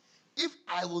tithe. If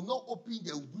I will not open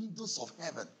the windows of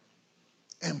heaven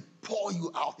and pour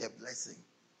you out a blessing,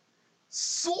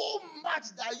 so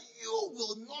much that you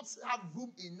will not have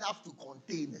room enough to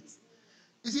contain it.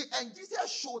 You see, and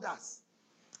Jesus showed us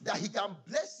that he can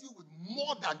bless you with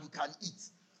more than you can eat.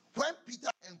 When Peter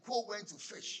and Co went to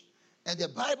fish, and the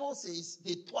Bible says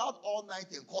they toiled all night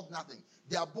and caught nothing.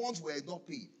 Their bonds were not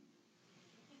paid.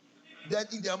 Then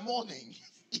in the morning,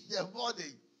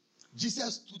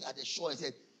 Jesus stood at the shore and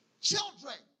said,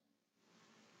 children,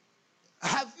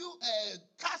 have you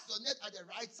cast your net at the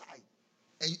right side?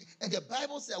 And the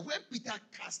Bible said when Peter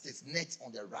cast his net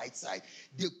on the right side,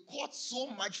 they caught so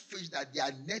much fish that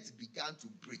their net began to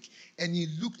break. And he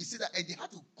said that, and they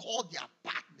had to call their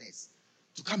partners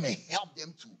to come and help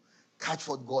them to catch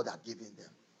what God had given them.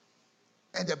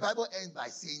 And the Bible ends by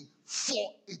saying,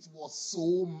 for it was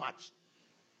so much.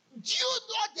 Do you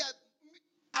know that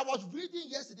I was reading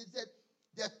yesterday, it said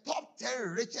the top 10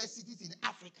 richest cities in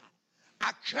Africa.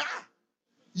 Accra.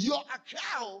 Your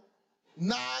Accra.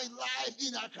 9 live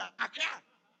in Accra. Accra.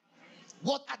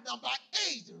 What at number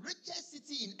 8, richest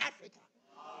city in Africa.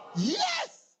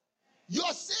 Yes.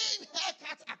 Your same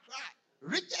haircut Accra.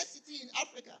 Richest city in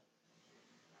Africa.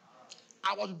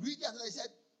 I was reading and I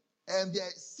said, the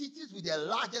cities with the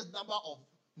largest number of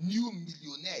new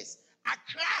millionaires.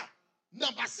 Accra,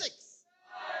 number 6.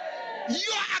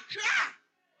 Your Accra.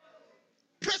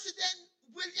 President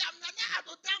William Nana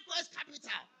Addo Dankwa's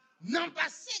capital. Number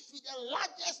 6 with the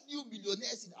largest new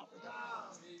millionaires in Africa.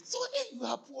 So if you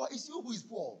are poor, it's you who is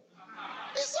poor.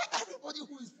 It's not everybody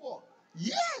who is poor.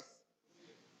 Yes.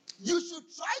 You should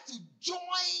try to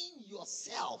join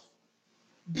yourself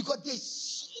because there's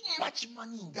so much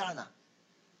money in Ghana.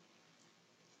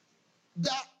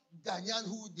 That Ghanaian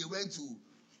who they went to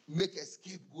make a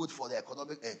scapegoat for the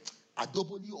economic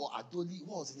Adoboli or Adoli,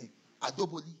 what was his name?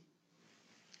 Adoboli.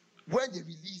 When they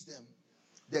released them,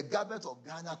 the government of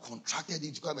Ghana contracted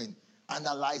him to come and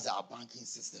analyze our banking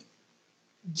system.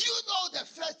 Do you know the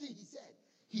first thing he said?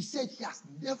 He said he has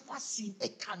never seen a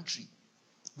country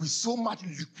with so much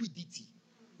liquidity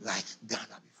like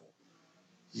Ghana before.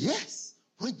 Yes,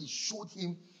 when they showed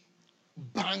him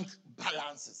bank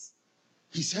balances,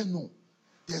 he said, no,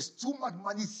 there's too much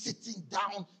money sitting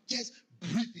down, just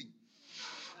breathing.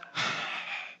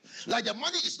 Like the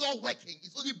money is not working,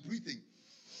 it's only breathing.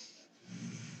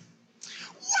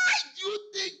 Why do you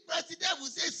think President will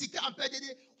say Sika and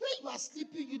Pedede? When you are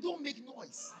sleeping, you don't make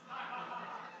noise.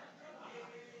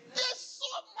 There's so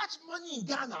much money in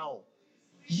Ghana.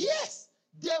 Yes,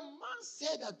 the man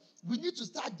said that we need to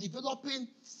start developing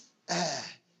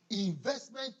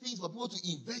investment things for people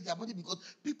to invest their money because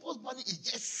people's money is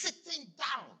just sitting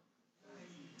down.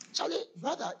 Charlie,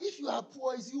 brother, if you are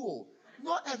poor as you,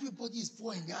 not everybody is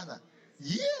poor in Ghana.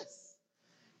 Yes.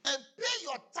 And pay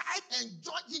your tithe and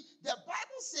join. The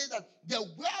Bible says that the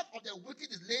wealth of the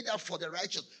wicked is laid up for the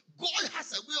righteous. God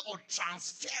has a way of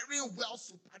transferring wealth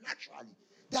supernaturally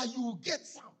that you will get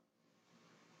some.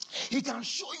 He can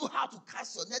show you how to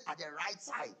cast your net at the right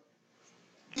side.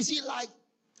 You see, like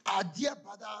our dear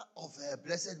brother of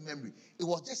blessed memory, it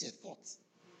was just a thought.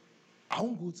 I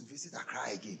won't go to visit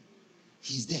Accra again.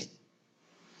 He's dead.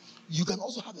 You can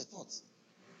also have a thought.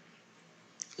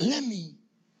 Let me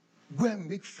go and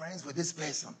make friends with this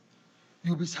person.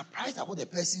 You'll be surprised at what the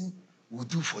person will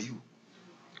do for you.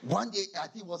 One day, I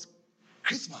think it was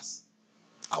Christmas,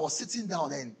 I was sitting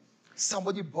down and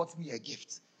somebody brought me a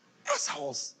gift. As I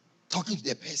was talking to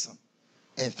the person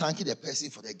and thanking the person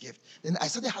for the gift, then I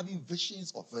started having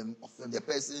visions of the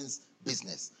person's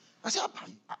business. I said,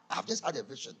 I've just had a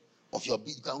vision of your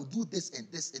business. You can do this and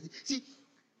this and this. See,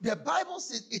 the Bible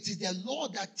says it is the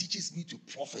Lord that teaches me to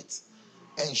profit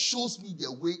and shows me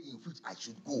the way in which I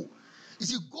should go. You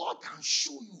see, God can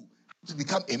show you how to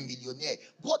become a millionaire.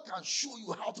 God can show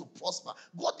you how to prosper.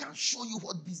 God can show you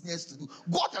what business to do.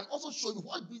 God can also show you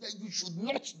what business you should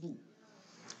not do.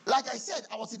 Like I said,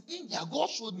 I was in India. God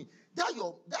showed me that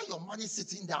your money is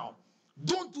sitting down.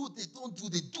 Don't do this, don't do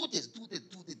this, do this, do this,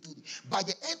 do this, do this. By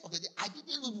the end of the day, I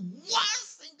didn't lose one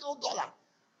single dollar.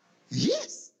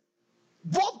 Yes.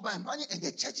 Both my money and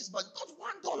the church's, but not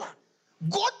 $1.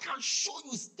 God can show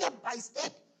you step by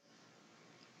step.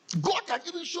 God can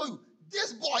even show you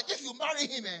this boy, if you marry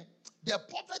him, the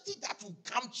poverty that will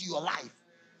come to your life,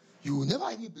 you will never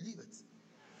even believe it.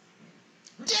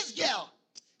 This girl,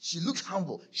 she looks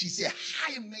humble. She's a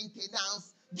high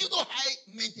maintenance. Do you know high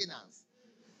maintenance?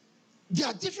 There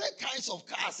are different kinds of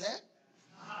cars.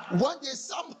 One day,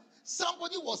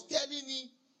 somebody was telling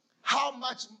me how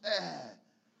much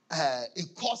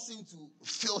it cost him to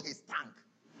fill his tank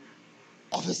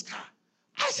of his car.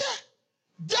 I said,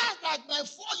 that's like my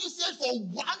phone usage for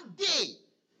one day.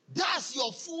 That's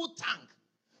your full tank.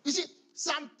 You see,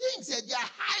 some things they are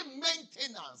high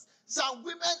maintenance. Some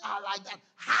women are like that,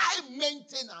 high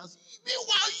maintenance.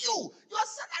 Meanwhile, your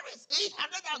salary is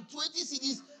 820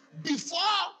 cedis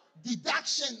before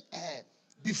deduction.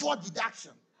 Before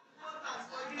deduction.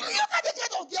 Look at the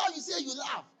kind of girl you say you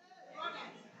love.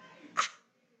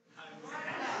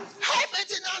 High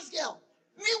maintenance girl.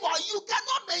 Meanwhile, you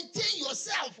cannot maintain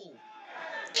yourself.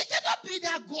 It cannot be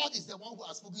that God is the one who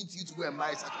has spoken to you to go and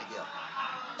marry such a girl.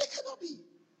 It cannot be.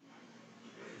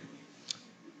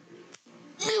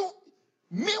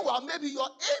 Meanwhile, maybe your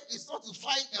aim is not to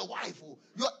find a wife.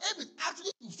 Your aim is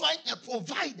actually to find a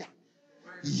provider.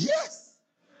 Yes.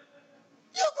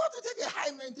 You're going to take a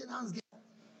high maintenance girl.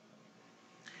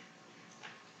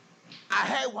 I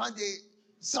heard one day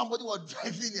somebody was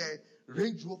driving a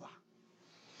Range Rover.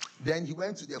 Then he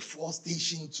went to the fuel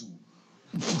station to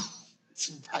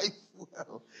buy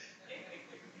fuel.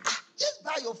 Just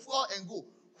buy your fuel and go.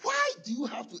 Why do you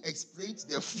have to explain to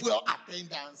the fuel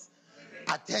attendants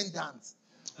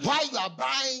why you are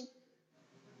buying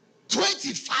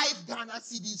 25 Ghana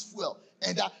cedis fuel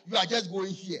and that you are just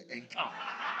going here and come?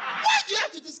 Why do you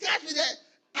have to discuss with the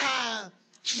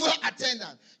fuel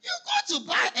attendant? You go to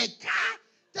buy a car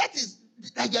that is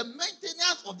like the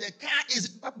maintenance of the car is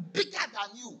bigger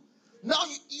than you. Now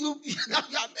you are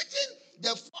making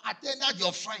the fuel attendant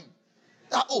your friend.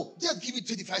 That, just give me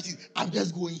 25 cedis. I'm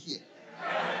just going here.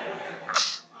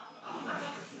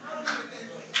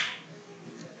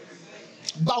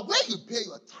 But when you pay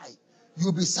your tithe,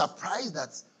 you'll be surprised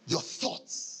that your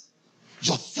thoughts.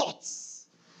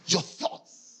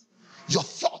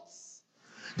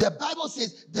 The Bible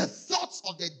says the thoughts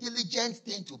of the diligent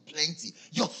tend to plenty.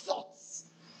 Your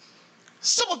thoughts.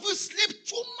 Some of you sleep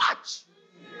too much.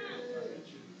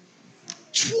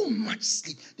 Too much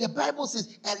sleep. The Bible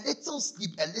says a little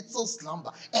sleep, a little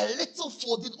slumber, a little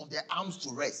folding of the arms to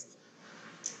rest.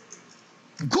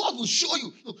 God will show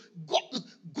you.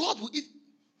 God will.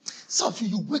 Some of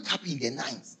you wake up in the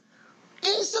night.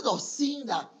 Instead of seeing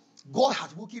that God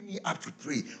has woken me up to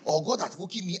pray or God has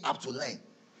woken me up to learn.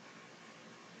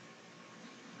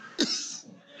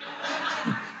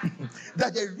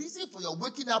 That the reason for your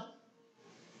waking up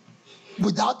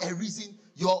without a reason,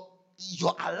 your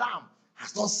alarm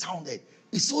has not sounded.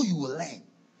 It's so you will learn.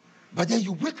 But then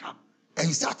you wake up and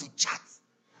you start to chat.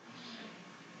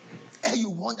 And you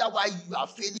wonder why you are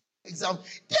failing exam.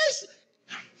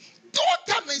 Don't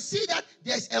come and see that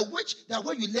there's a witch that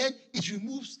when you learn, it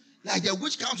removes, like the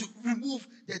witch comes to remove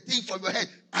the thing from your head.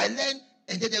 I learned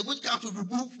and then they're going to come to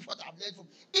remove what I've learned from.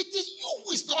 It is you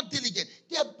who is not diligent.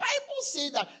 The Bible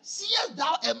says that, seest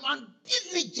thou a man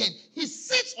diligent, he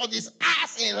sits on his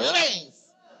ass and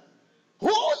learns.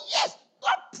 Oh yes,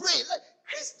 don't pray. Like,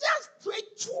 Christians pray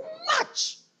too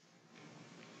much.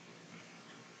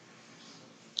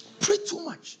 Pray too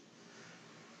much.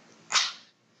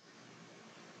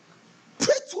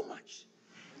 Pray too much.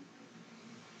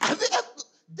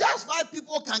 That's why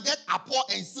people can get appalled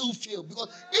and still fail. Because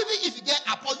even if you get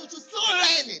appalled, you should still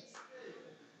learn it.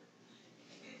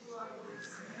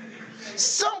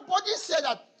 Somebody said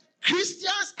that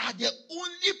Christians are the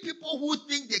only people who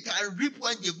think they can reap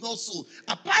when they've not sown.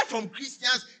 Apart from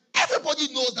Christians,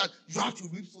 everybody knows that you have to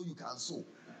reap so you can sow.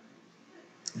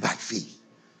 By faith.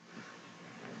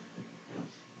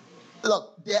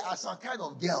 Look, there are some kind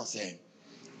of girls saying,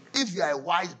 if you are a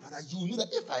wise brother, you know that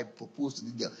if I propose to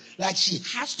the girl, like she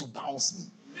has to bounce me.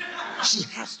 She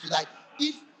has to, like,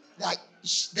 if, like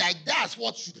that's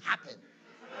what should happen.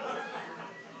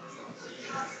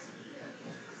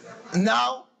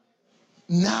 Now,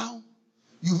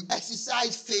 you've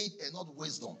exercised faith and not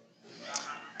wisdom.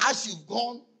 As you've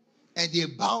gone and they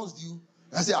bounced you,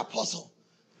 and say, Apostle,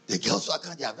 the girls who are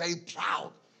coming, they are very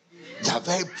proud. They are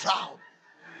very proud.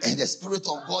 And the Spirit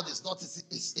of God is not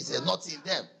in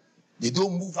them. They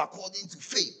don't move according to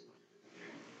faith.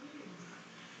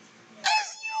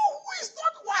 It's you who is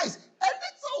not wise. A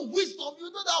little wisdom, you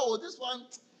know that, oh, this one.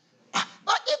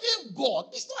 But even God,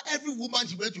 it's not every woman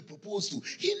he went to propose to.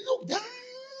 He looked down.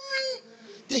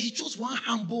 Then he chose one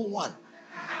humble one.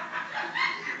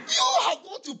 You have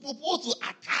gone to propose to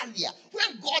Atalia.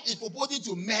 When God is proposing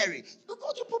to Mary, you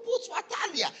go to propose to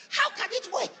Atalia. How can it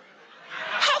work?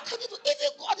 How can it work?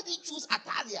 Even God didn't choose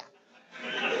Atalia.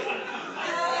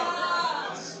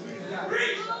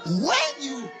 When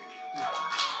you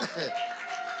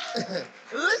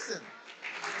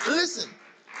listen,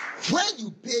 when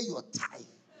you pay your tithe,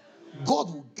 God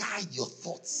will guide your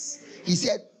thoughts. He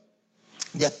said,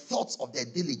 the thoughts of the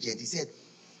diligent, he said,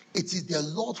 it is the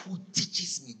Lord who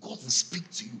teaches me. God will speak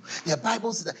to you. The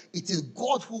Bible says that it is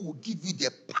God who will give you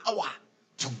the power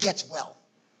to get wealth.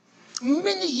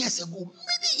 Many years ago,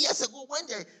 when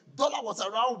the dollar was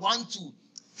around 1 to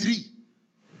 3,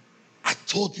 I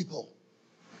told people,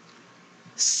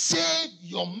 save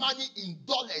your money in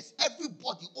dollars.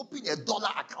 Everybody open a dollar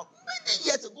account. Many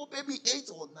years ago, maybe 8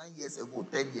 or 9 years ago,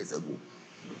 10 years ago.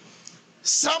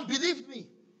 Some believed me,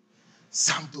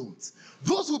 some don't.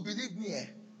 Those who believe me,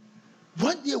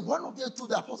 one day one of them told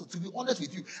the apostle, to be honest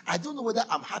with you, I don't know whether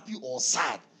I'm happy or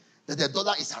sad that the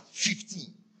dollar is at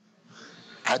 15.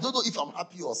 I don't know if I'm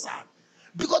happy or sad.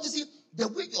 Because you see, the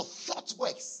way your thought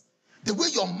works, the way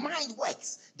your mind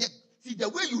works, the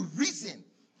way you reason,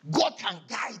 God can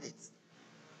guide it.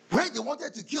 When they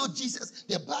wanted to kill Jesus,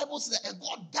 the Bible says, and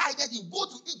God guided him, go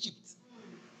to Egypt.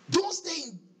 Don't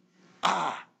stay in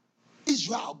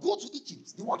Israel. Go to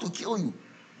Egypt. They want to kill you.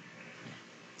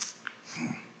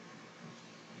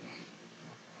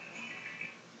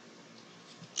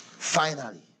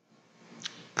 Finally,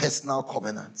 personal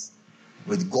covenants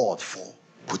with God for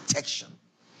protection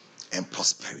and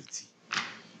prosperity.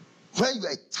 When you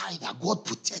are a tither, God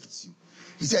protects you.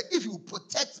 He said, if you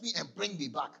protect me and bring me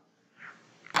back.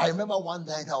 I remember one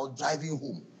night I was driving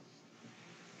home.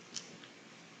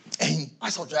 And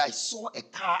as I was driving, I saw a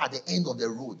car at the end of the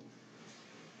road.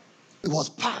 It was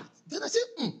parked. Then I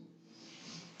said,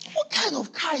 what kind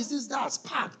of car is this that's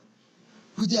parked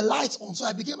with the lights on? So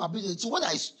I became a bit. So when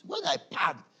I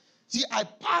parked, see, I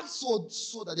parked so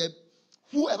that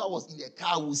whoever was in the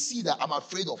car will see that I'm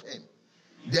afraid of him.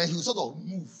 Then he will sort of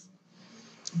move.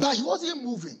 But he wasn't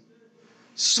moving.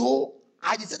 So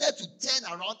I decided to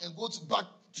turn around and go back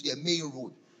to the main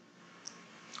road.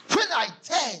 When I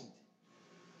turned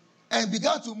and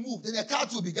began to move, then the car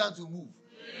too began to move.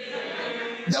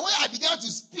 Then when I began to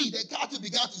speed, the car too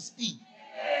began to speed.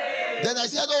 Then I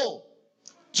said, oh,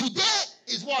 today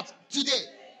is what? Today.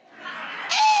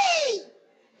 Hey!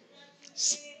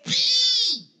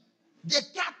 Speed! The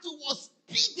car too was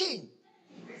speeding.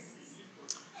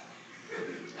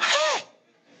 Hey!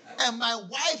 And my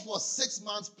wife was 6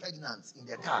 months pregnant in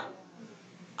the car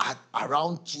at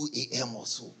around 2 a.m. or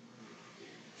so.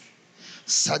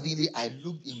 Suddenly, I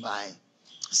looked in my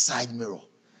side mirror.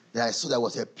 Then I saw there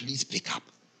was a police pickup.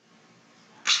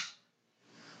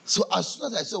 So as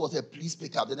soon as I saw it was a police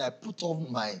pickup, then I put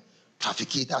on my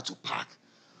trafficator to park.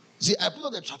 See, I put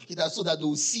on the trafficator so that they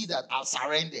will see that I've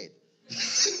surrendered.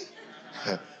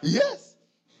 Yes.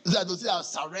 So that they will see that I've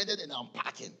surrendered and I'm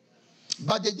parking.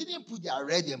 But they didn't put their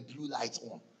red and blue lights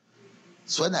on.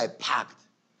 So when I parked,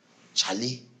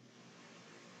 Charlie,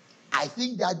 I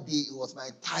think that day it was my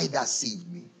tithe that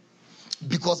saved me.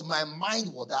 Because my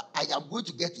mind was that I am going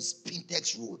to get to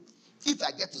Spintex Road. If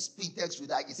I get to Spintex Road,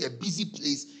 like it's a busy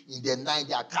place in the night,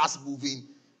 there are cars moving.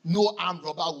 No armed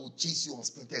robber will chase you on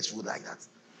Spintex Road like that.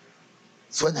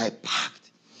 So when I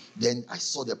parked, then I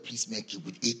saw the policemen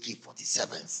with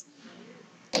AK-47s.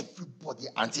 Everybody,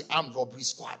 anti-armed robbery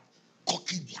squad,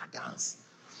 cocking their guns.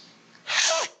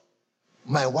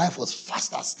 My wife was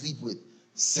fast asleep with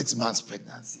 6 months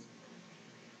pregnancy.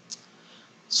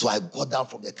 So I got down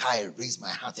from the car and raised my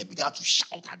hands and began to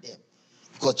shout at them.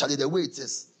 Because, Charlie, the way it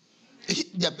is,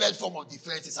 the best form of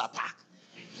defense is attack.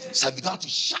 So I began to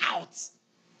shout.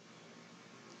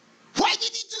 Why did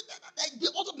he do that? They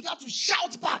also began to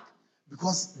shout back.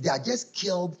 Because they had just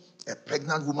killed a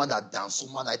pregnant woman at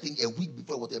Dansoman, I think a week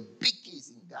before. It was a big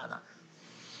case in Ghana.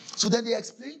 So then they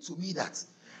explained to me that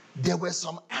there were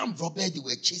some armed robbers they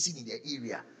were chasing in the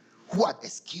area who had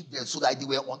escaped them, so that they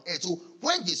were on air. So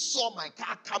when they saw my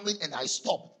car coming and I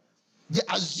stopped, they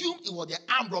assumed it was the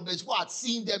armed robbers who had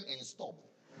seen them and stopped.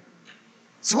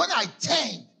 So when I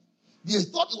turned, they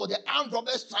thought it was the armed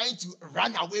robbers trying to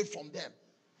run away from them.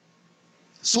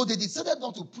 So they decided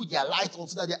not to put their light on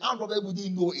so that the armed robbers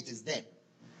wouldn't know it is them.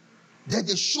 Then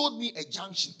they showed me a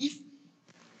junction.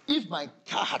 If my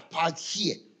car had parked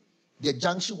here, the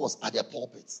junction was at the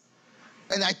pulpit.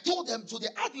 And I told them, so they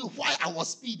asked me why I was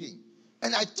speeding.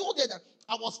 And I told them that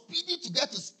I was speeding to get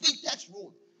to Spintex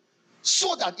Road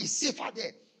so that it's safer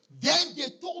there. Then they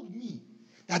told me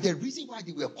that the reason why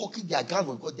they were cocking their guns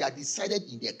was because they had decided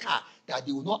in their car that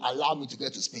they would not allow me to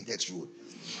get to Spintex Road.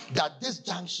 That this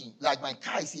junction, like my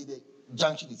car is here, the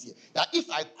junction is here. That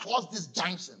if I cross this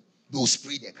junction, they will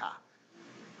spray the car.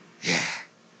 Yeah.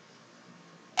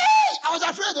 Hey, I was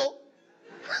afraid though.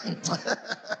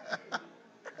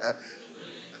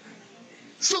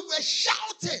 So we're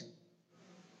shouting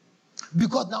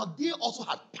because now they also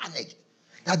had panicked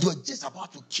that they were just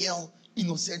about to kill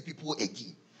innocent people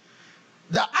again.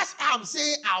 That as I'm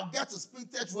saying, I'll get to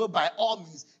Spintex Road by all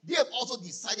means, they have also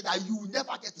decided that you will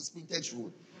never get to Spintex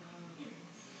Road.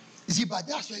 You see, but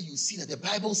that's where you see that the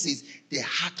Bible says the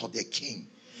heart of the king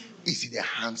is in the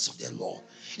hands of the Lord.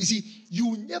 You see, you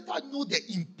will never know the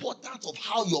importance of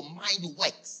how your mind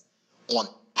works on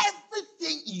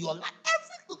everything in your life.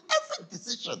 Every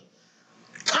decision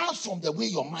comes from the way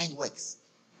your mind works.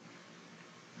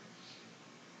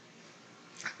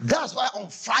 That's why on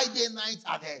Friday night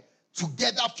at the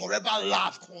Together Forever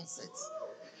Love concert,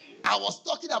 I was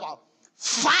talking about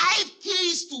 5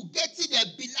 keys to getting a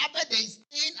beloved and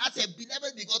staying as a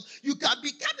beloved, because you can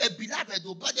become a beloved,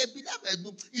 but a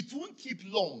beloved, it won't keep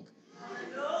long.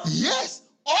 Yes,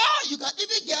 or you can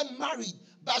even get married,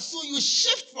 but so you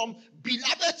shift from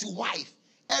beloved to wife.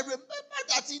 And remember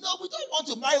that, we don't want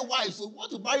to marry wives, so we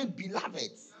want to marry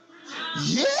beloveds.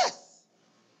 Yes.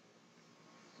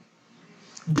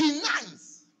 Be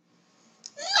nice.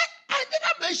 I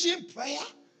never mentioned prayer.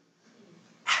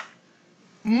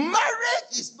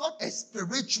 Marriage is not a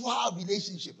spiritual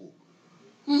relationship.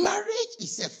 Marriage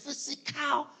is a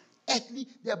physical, earthly.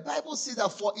 The Bible says that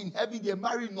for in heaven they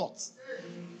marry not.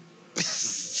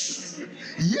 Yes.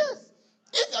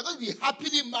 If you're going to be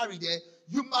happily married there,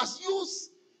 you must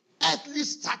use earthly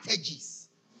strategies.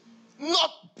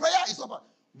 Not prayer is not about.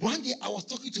 One day I was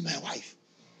talking to my wife.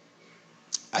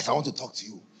 I said, I want to talk to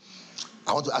you.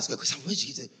 I want to ask her a question. When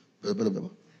she said,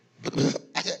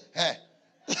 I said, hey.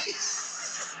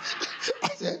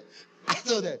 I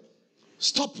told her,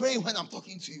 stop praying when I'm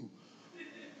talking to you.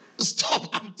 Stop,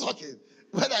 I'm talking.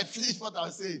 When I finish what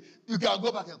I'm saying, you can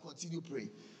go back and continue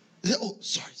praying. They said, oh,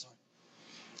 sorry.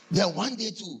 Then one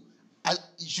day too, I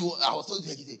was talking to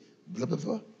her, she said, blah, blah,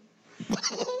 blah.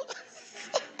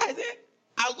 I said,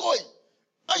 I'm going.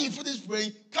 When you finish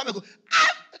praying, come and go.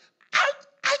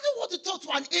 I don't want to talk to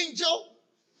an angel.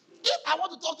 If I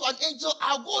want to talk to an angel,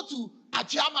 I'll go to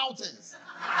Achia Mountains.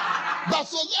 But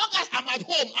so long as I'm at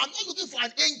home, I'm not looking for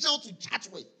an angel to chat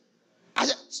with. I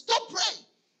said, stop praying.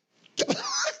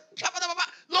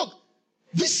 Look,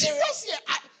 be serious here.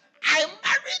 I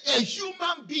married a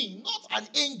human being, not an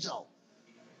angel,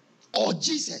 or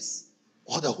Jesus,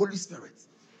 or the Holy Spirit.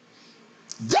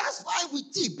 That's why we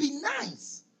teach, be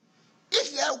nice.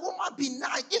 If you're a woman, be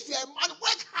nice. If you're a man,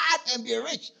 work hard and be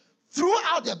rich.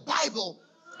 Throughout the Bible,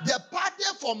 the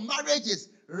pattern for marriage is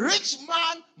rich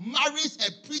man marries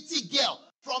a pretty girl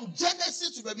from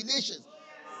Genesis to Revelation.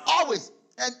 Always.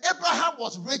 And Abraham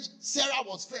was rich, Sarah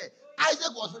was fair,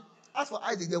 Isaac was rich. As for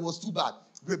Isaac, there was too bad.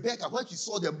 Rebecca, when she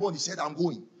saw the bone, she said, I'm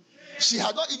going. She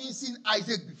had not even seen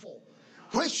Isaac before.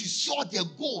 When she saw the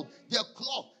gold, the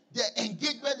cloth, the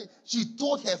engagement, she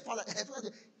told her father,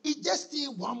 it just stay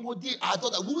one more day. I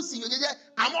thought I will see you.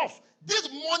 I'm off. This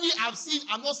money I've seen,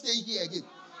 I'm not staying here again.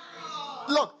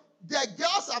 Look, the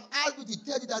girls have asked me to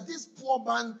tell you that this poor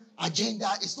man agenda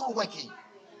is not working.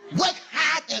 Work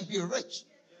hard and be rich.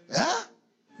 Yeah?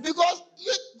 Because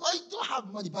you don't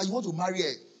have money, but you want to marry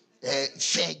a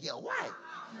fair girl. Why?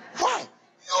 Why?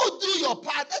 You do your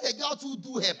part, let the girl too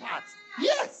do her part.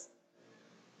 Yes.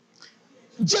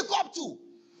 Jacob too.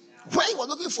 When he was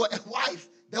looking for a wife,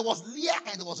 there was Leah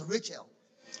and there was Rachel.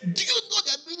 Do you know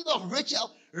the meaning of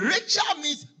Rachel? Rachel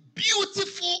means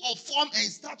beautiful of form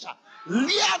and stature.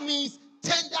 Leah means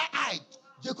tender-eyed.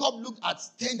 Jacob looked at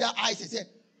tender eyes and said,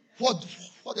 what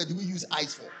do we use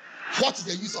eyes for? What is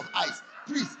the use of eyes?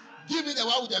 Please, give me the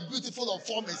one with the beautiful of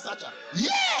form and stature.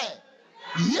 Yeah.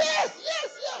 Yes.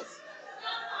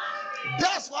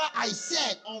 That's why I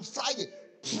said on Friday,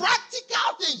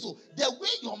 practical things. So the way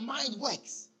your mind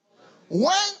works.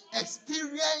 When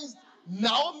experienced,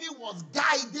 Naomi was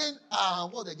guiding,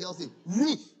 what the girl say,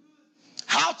 Ruth,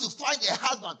 how to find a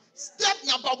husband. Step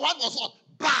number 1 was what?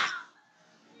 Bath.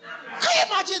 Can you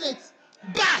imagine it?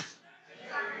 Bath.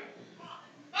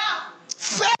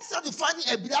 First step to finding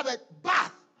a beloved,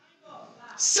 bath.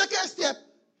 Second step,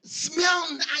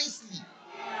 smell nicely.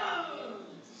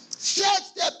 Third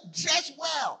step, dress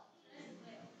well.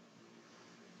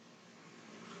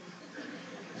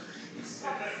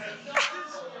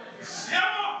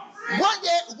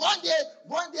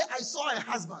 One day I saw a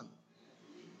husband.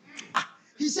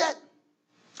 He said,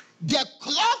 the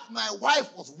cloth my wife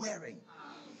was wearing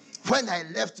when I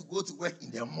left to go to work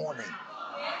in the morning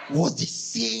was the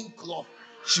same cloth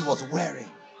she was wearing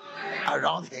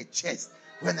around her chest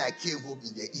when I came home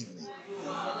in the evening.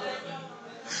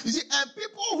 You see, and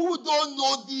people who don't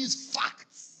know these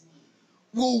facts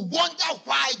will wonder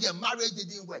why the marriage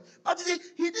didn't work. But you see,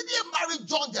 he didn't marry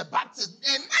John the Baptist,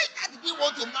 and neither did he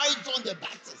want to marry John the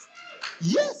Baptist.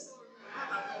 Yes.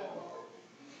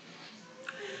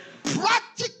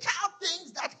 Practical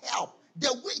things that help.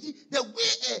 The way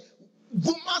a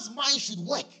woman's mind should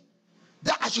work.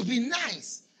 That I should be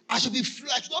nice. I should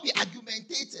not be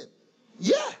argumentative.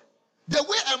 Yeah. The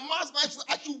way a man's mind should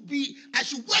I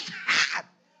should work hard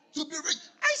to be rich.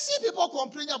 I see people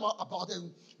complaining about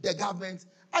the government.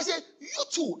 I say, you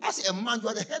too, as a man, you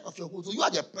are the head of your home. So you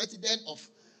are the president of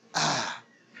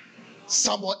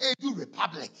Samoa Edu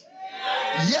Republic.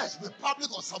 Yes,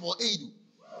 Republic of Samoa Edu.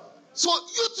 So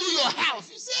you too, your house.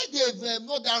 You say they've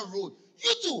not done road.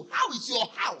 You too, how is your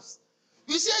house?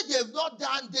 You say they've not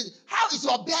done this. How is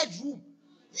your bedroom?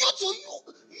 You too,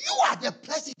 you are the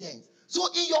president. So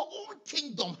in your own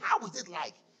kingdom, how is it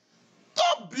like?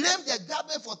 Don't blame the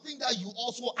government for things that you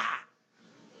also are.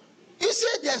 You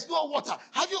say there's no water.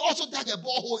 Have you also dug a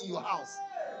borehole in your house?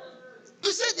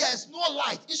 You say there's no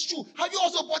light. It's true. Have you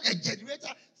also bought a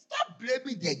generator? Stop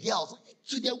blaming the girls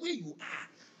to the way you are.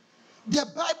 The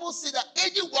Bible says that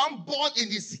anyone born in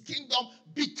his kingdom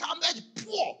becometh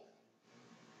poor.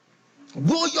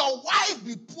 Will your wife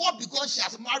be poor because she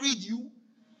has married you?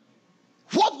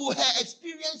 What will her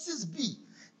experiences be?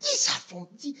 This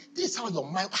is how your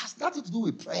mind has nothing to do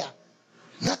with prayer.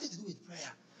 Nothing to do with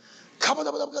prayer. How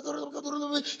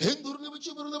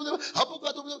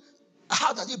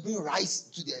does it bring rice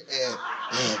to the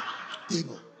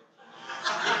table?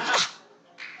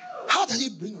 How does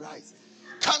it bring rice?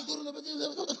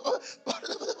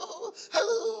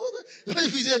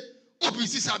 If you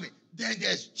say, then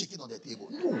there's chicken on the table.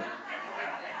 No.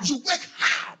 You work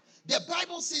hard. The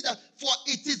Bible says that for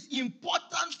it is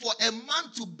important for a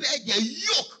man to bear the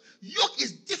yoke. Yoke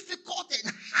is difficult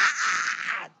and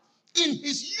hard in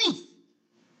his youth.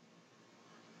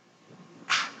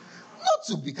 Not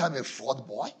to become a fraud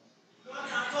boy.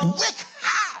 Work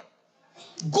hard.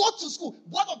 Go to school.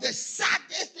 One of the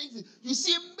saddest things is you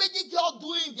see many girls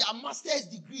doing their master's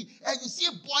degree and you see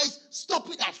boys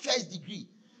stopping at first degree.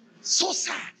 So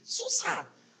sad. So sad.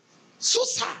 So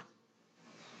sad.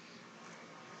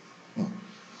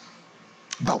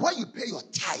 But when you pay your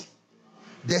tithe,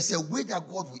 there's a way that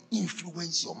God will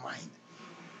influence your mind.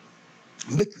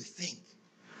 Make you think,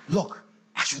 look,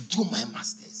 I should do my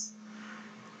master's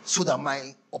so that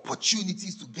my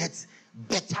opportunities to get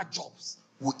better jobs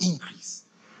will increase.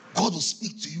 God will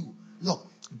speak to you. Look,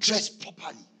 dress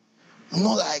properly.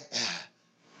 Not like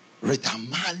Rita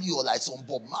Marley or like some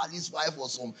Bob Marley's wife or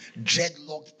some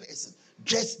dreadlocked person.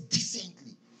 Dress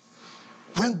decently.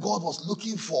 When God was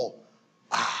looking for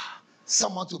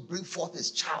someone to bring forth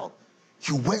his child,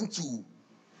 he went to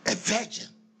a virgin.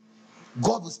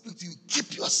 God will speak to you.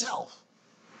 Keep yourself.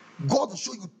 God will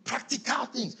show you practical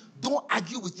things. Don't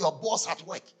argue with your boss at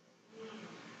work.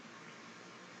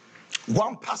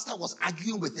 One pastor was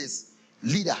arguing with his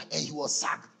leader and he was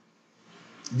sacked.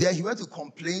 Then he went to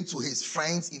complain to his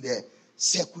friends in the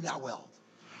secular world.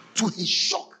 To his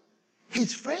shock,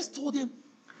 his friends told him,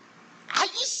 are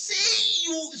you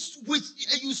saying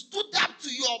you stood up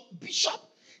to your bishop?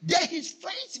 Then his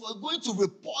friends were going to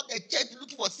report the church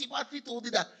looking for sympathy, told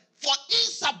him that for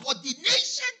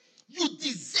insubordination, you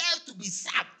deserve to be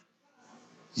sacked.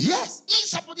 Yes,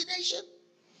 insubordination.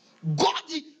 God,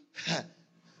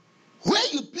 when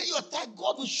you pay your tithe,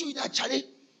 God will show you that, Charlie,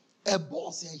 a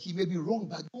boss, he may be wrong,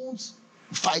 but don't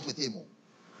fight with him.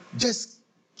 Just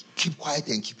keep quiet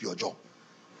and keep your job.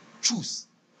 Choose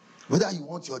whether you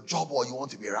want your job or you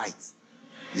want to be right.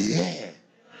 Yeah.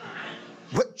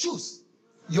 But choose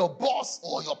your boss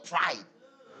or your pride.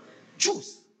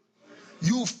 Choose.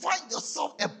 You find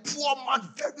yourself a poor man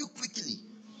very quickly.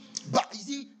 But you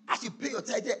see, as you pay your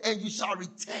tithe, and you shall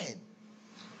return,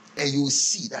 and you will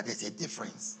see that there's a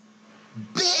difference,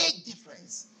 big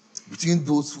difference, between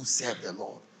those who serve the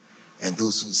Lord and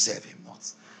those who serve him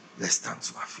not. Let's stand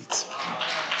to our feet.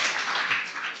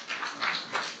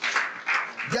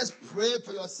 Just pray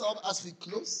for yourself as we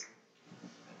close.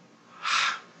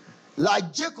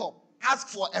 Like Jacob, ask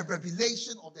for a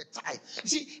revelation of the tithe. You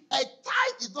see, a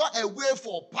tithe is not a way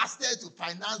for pastors to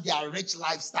finance their rich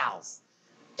lifestyles.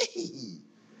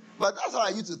 But that's how I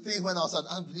used to think when I was an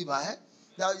unbeliever.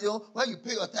 That, when you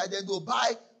pay your tithe, then they'll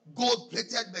buy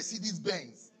gold-plated Mercedes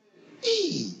Benz.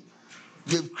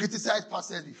 They've criticized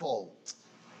pastors before.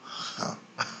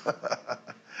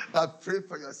 But pray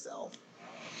for yourself.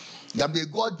 That may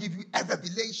God give you a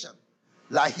revelation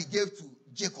like he gave to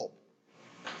Jacob.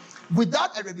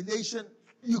 Without a revelation,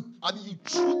 you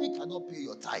truly cannot pay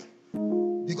your tithe.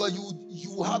 Because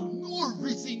you have no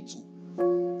reason to.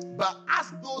 But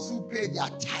ask those who pay their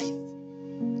tithe.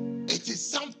 It is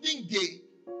something they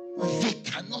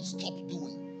cannot stop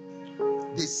doing.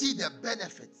 They see the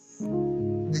benefits.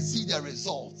 They see the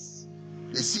results.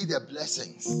 They see the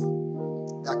blessings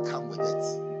that come with it.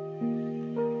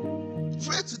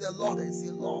 Pray to the Lord and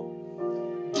say,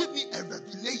 Lord, give me a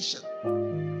revelation.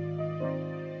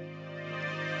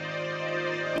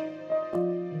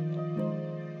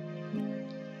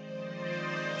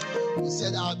 He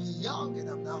said, I'll be young and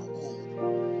I'm now old.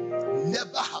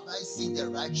 Never have I seen the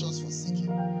righteous forsaken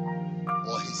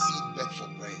or his seed beg for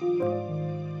bread.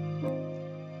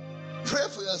 Pray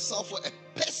for yourself for a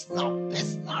personal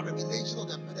revelation of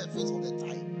the benefits of the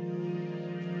tithe.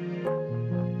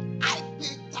 I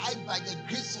paid tithe by the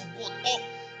grace of God.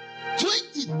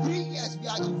 23 years, we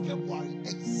are in February.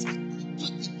 Exactly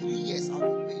 23 years I've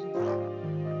been paying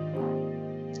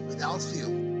tithe. Without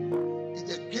fail. It's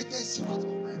the greatest secret of my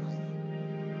life.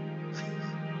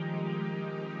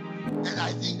 And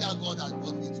I think that God has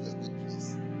brought me to a good place.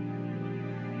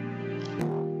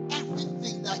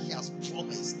 Everything that he has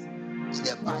promised in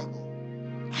the Bible,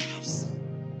 I have seen.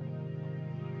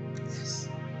 Yes.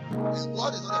 And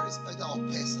God is not a respecter of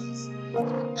persons.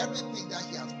 Everything that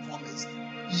he has promised,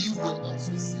 you will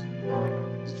also see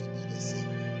if you do the same.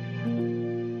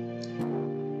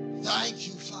 Thank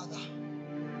you, Father.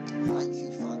 Thank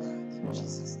you, Father, in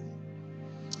Jesus' name.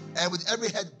 And with every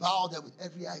head bowed and with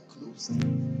every eye closed,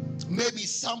 maybe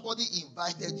somebody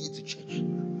invited you to church.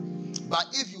 But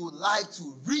if you would like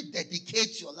to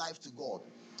rededicate your life to God,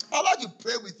 I'd like to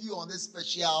pray with you on this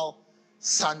special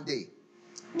Sunday.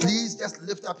 Please just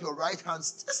lift up your right hand.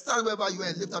 Just stand wherever you are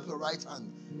and lift up your right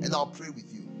hand, and I'll pray with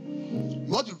you.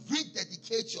 You want to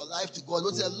rededicate your life to God.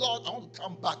 You say, Lord, I want to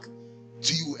come back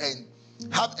to you and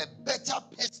have a better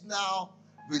personal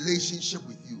relationship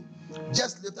with you.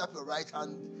 Just lift up your right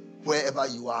hand wherever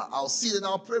you are. I'll see it and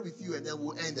I'll pray with you, and then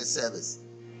we'll end the service.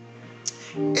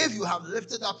 If you have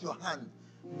lifted up your hand,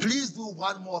 please do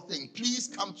one more thing. Please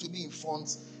come to me in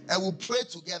front and we'll pray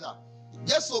together.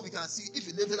 Just so we can see. If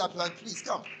you lifted up your hand, please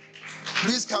come.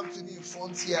 Please come to me in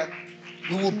front here.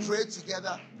 We will pray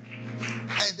together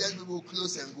and then we will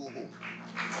close and go home.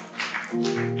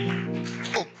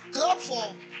 Oh, clap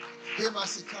for him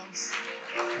as he comes.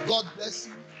 God bless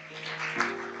you.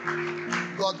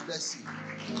 God bless you.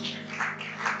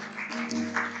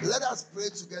 Let us pray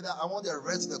together. I want the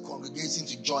rest of the congregation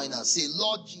to join us. Say,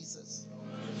 Lord Jesus,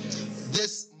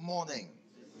 this morning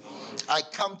I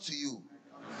come to you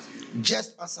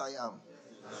just as I am.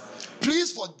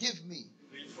 Please forgive me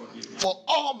for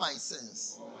all my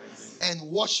sins and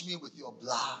wash me with your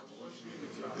blood.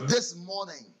 This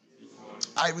morning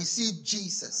I receive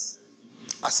Jesus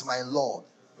as my Lord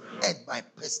and my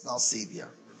personal Savior.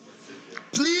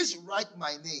 Please write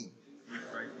my name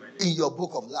in your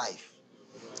book of life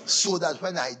so that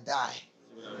when I die,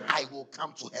 I will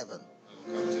come to heaven.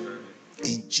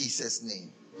 In Jesus'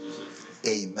 name,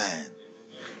 amen.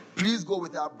 Please go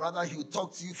with our brother. He will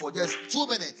talk to you for just 2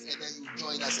 minutes and then you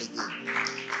join us again.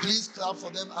 Please clap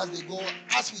for them as they go,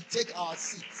 as we take our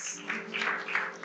seats.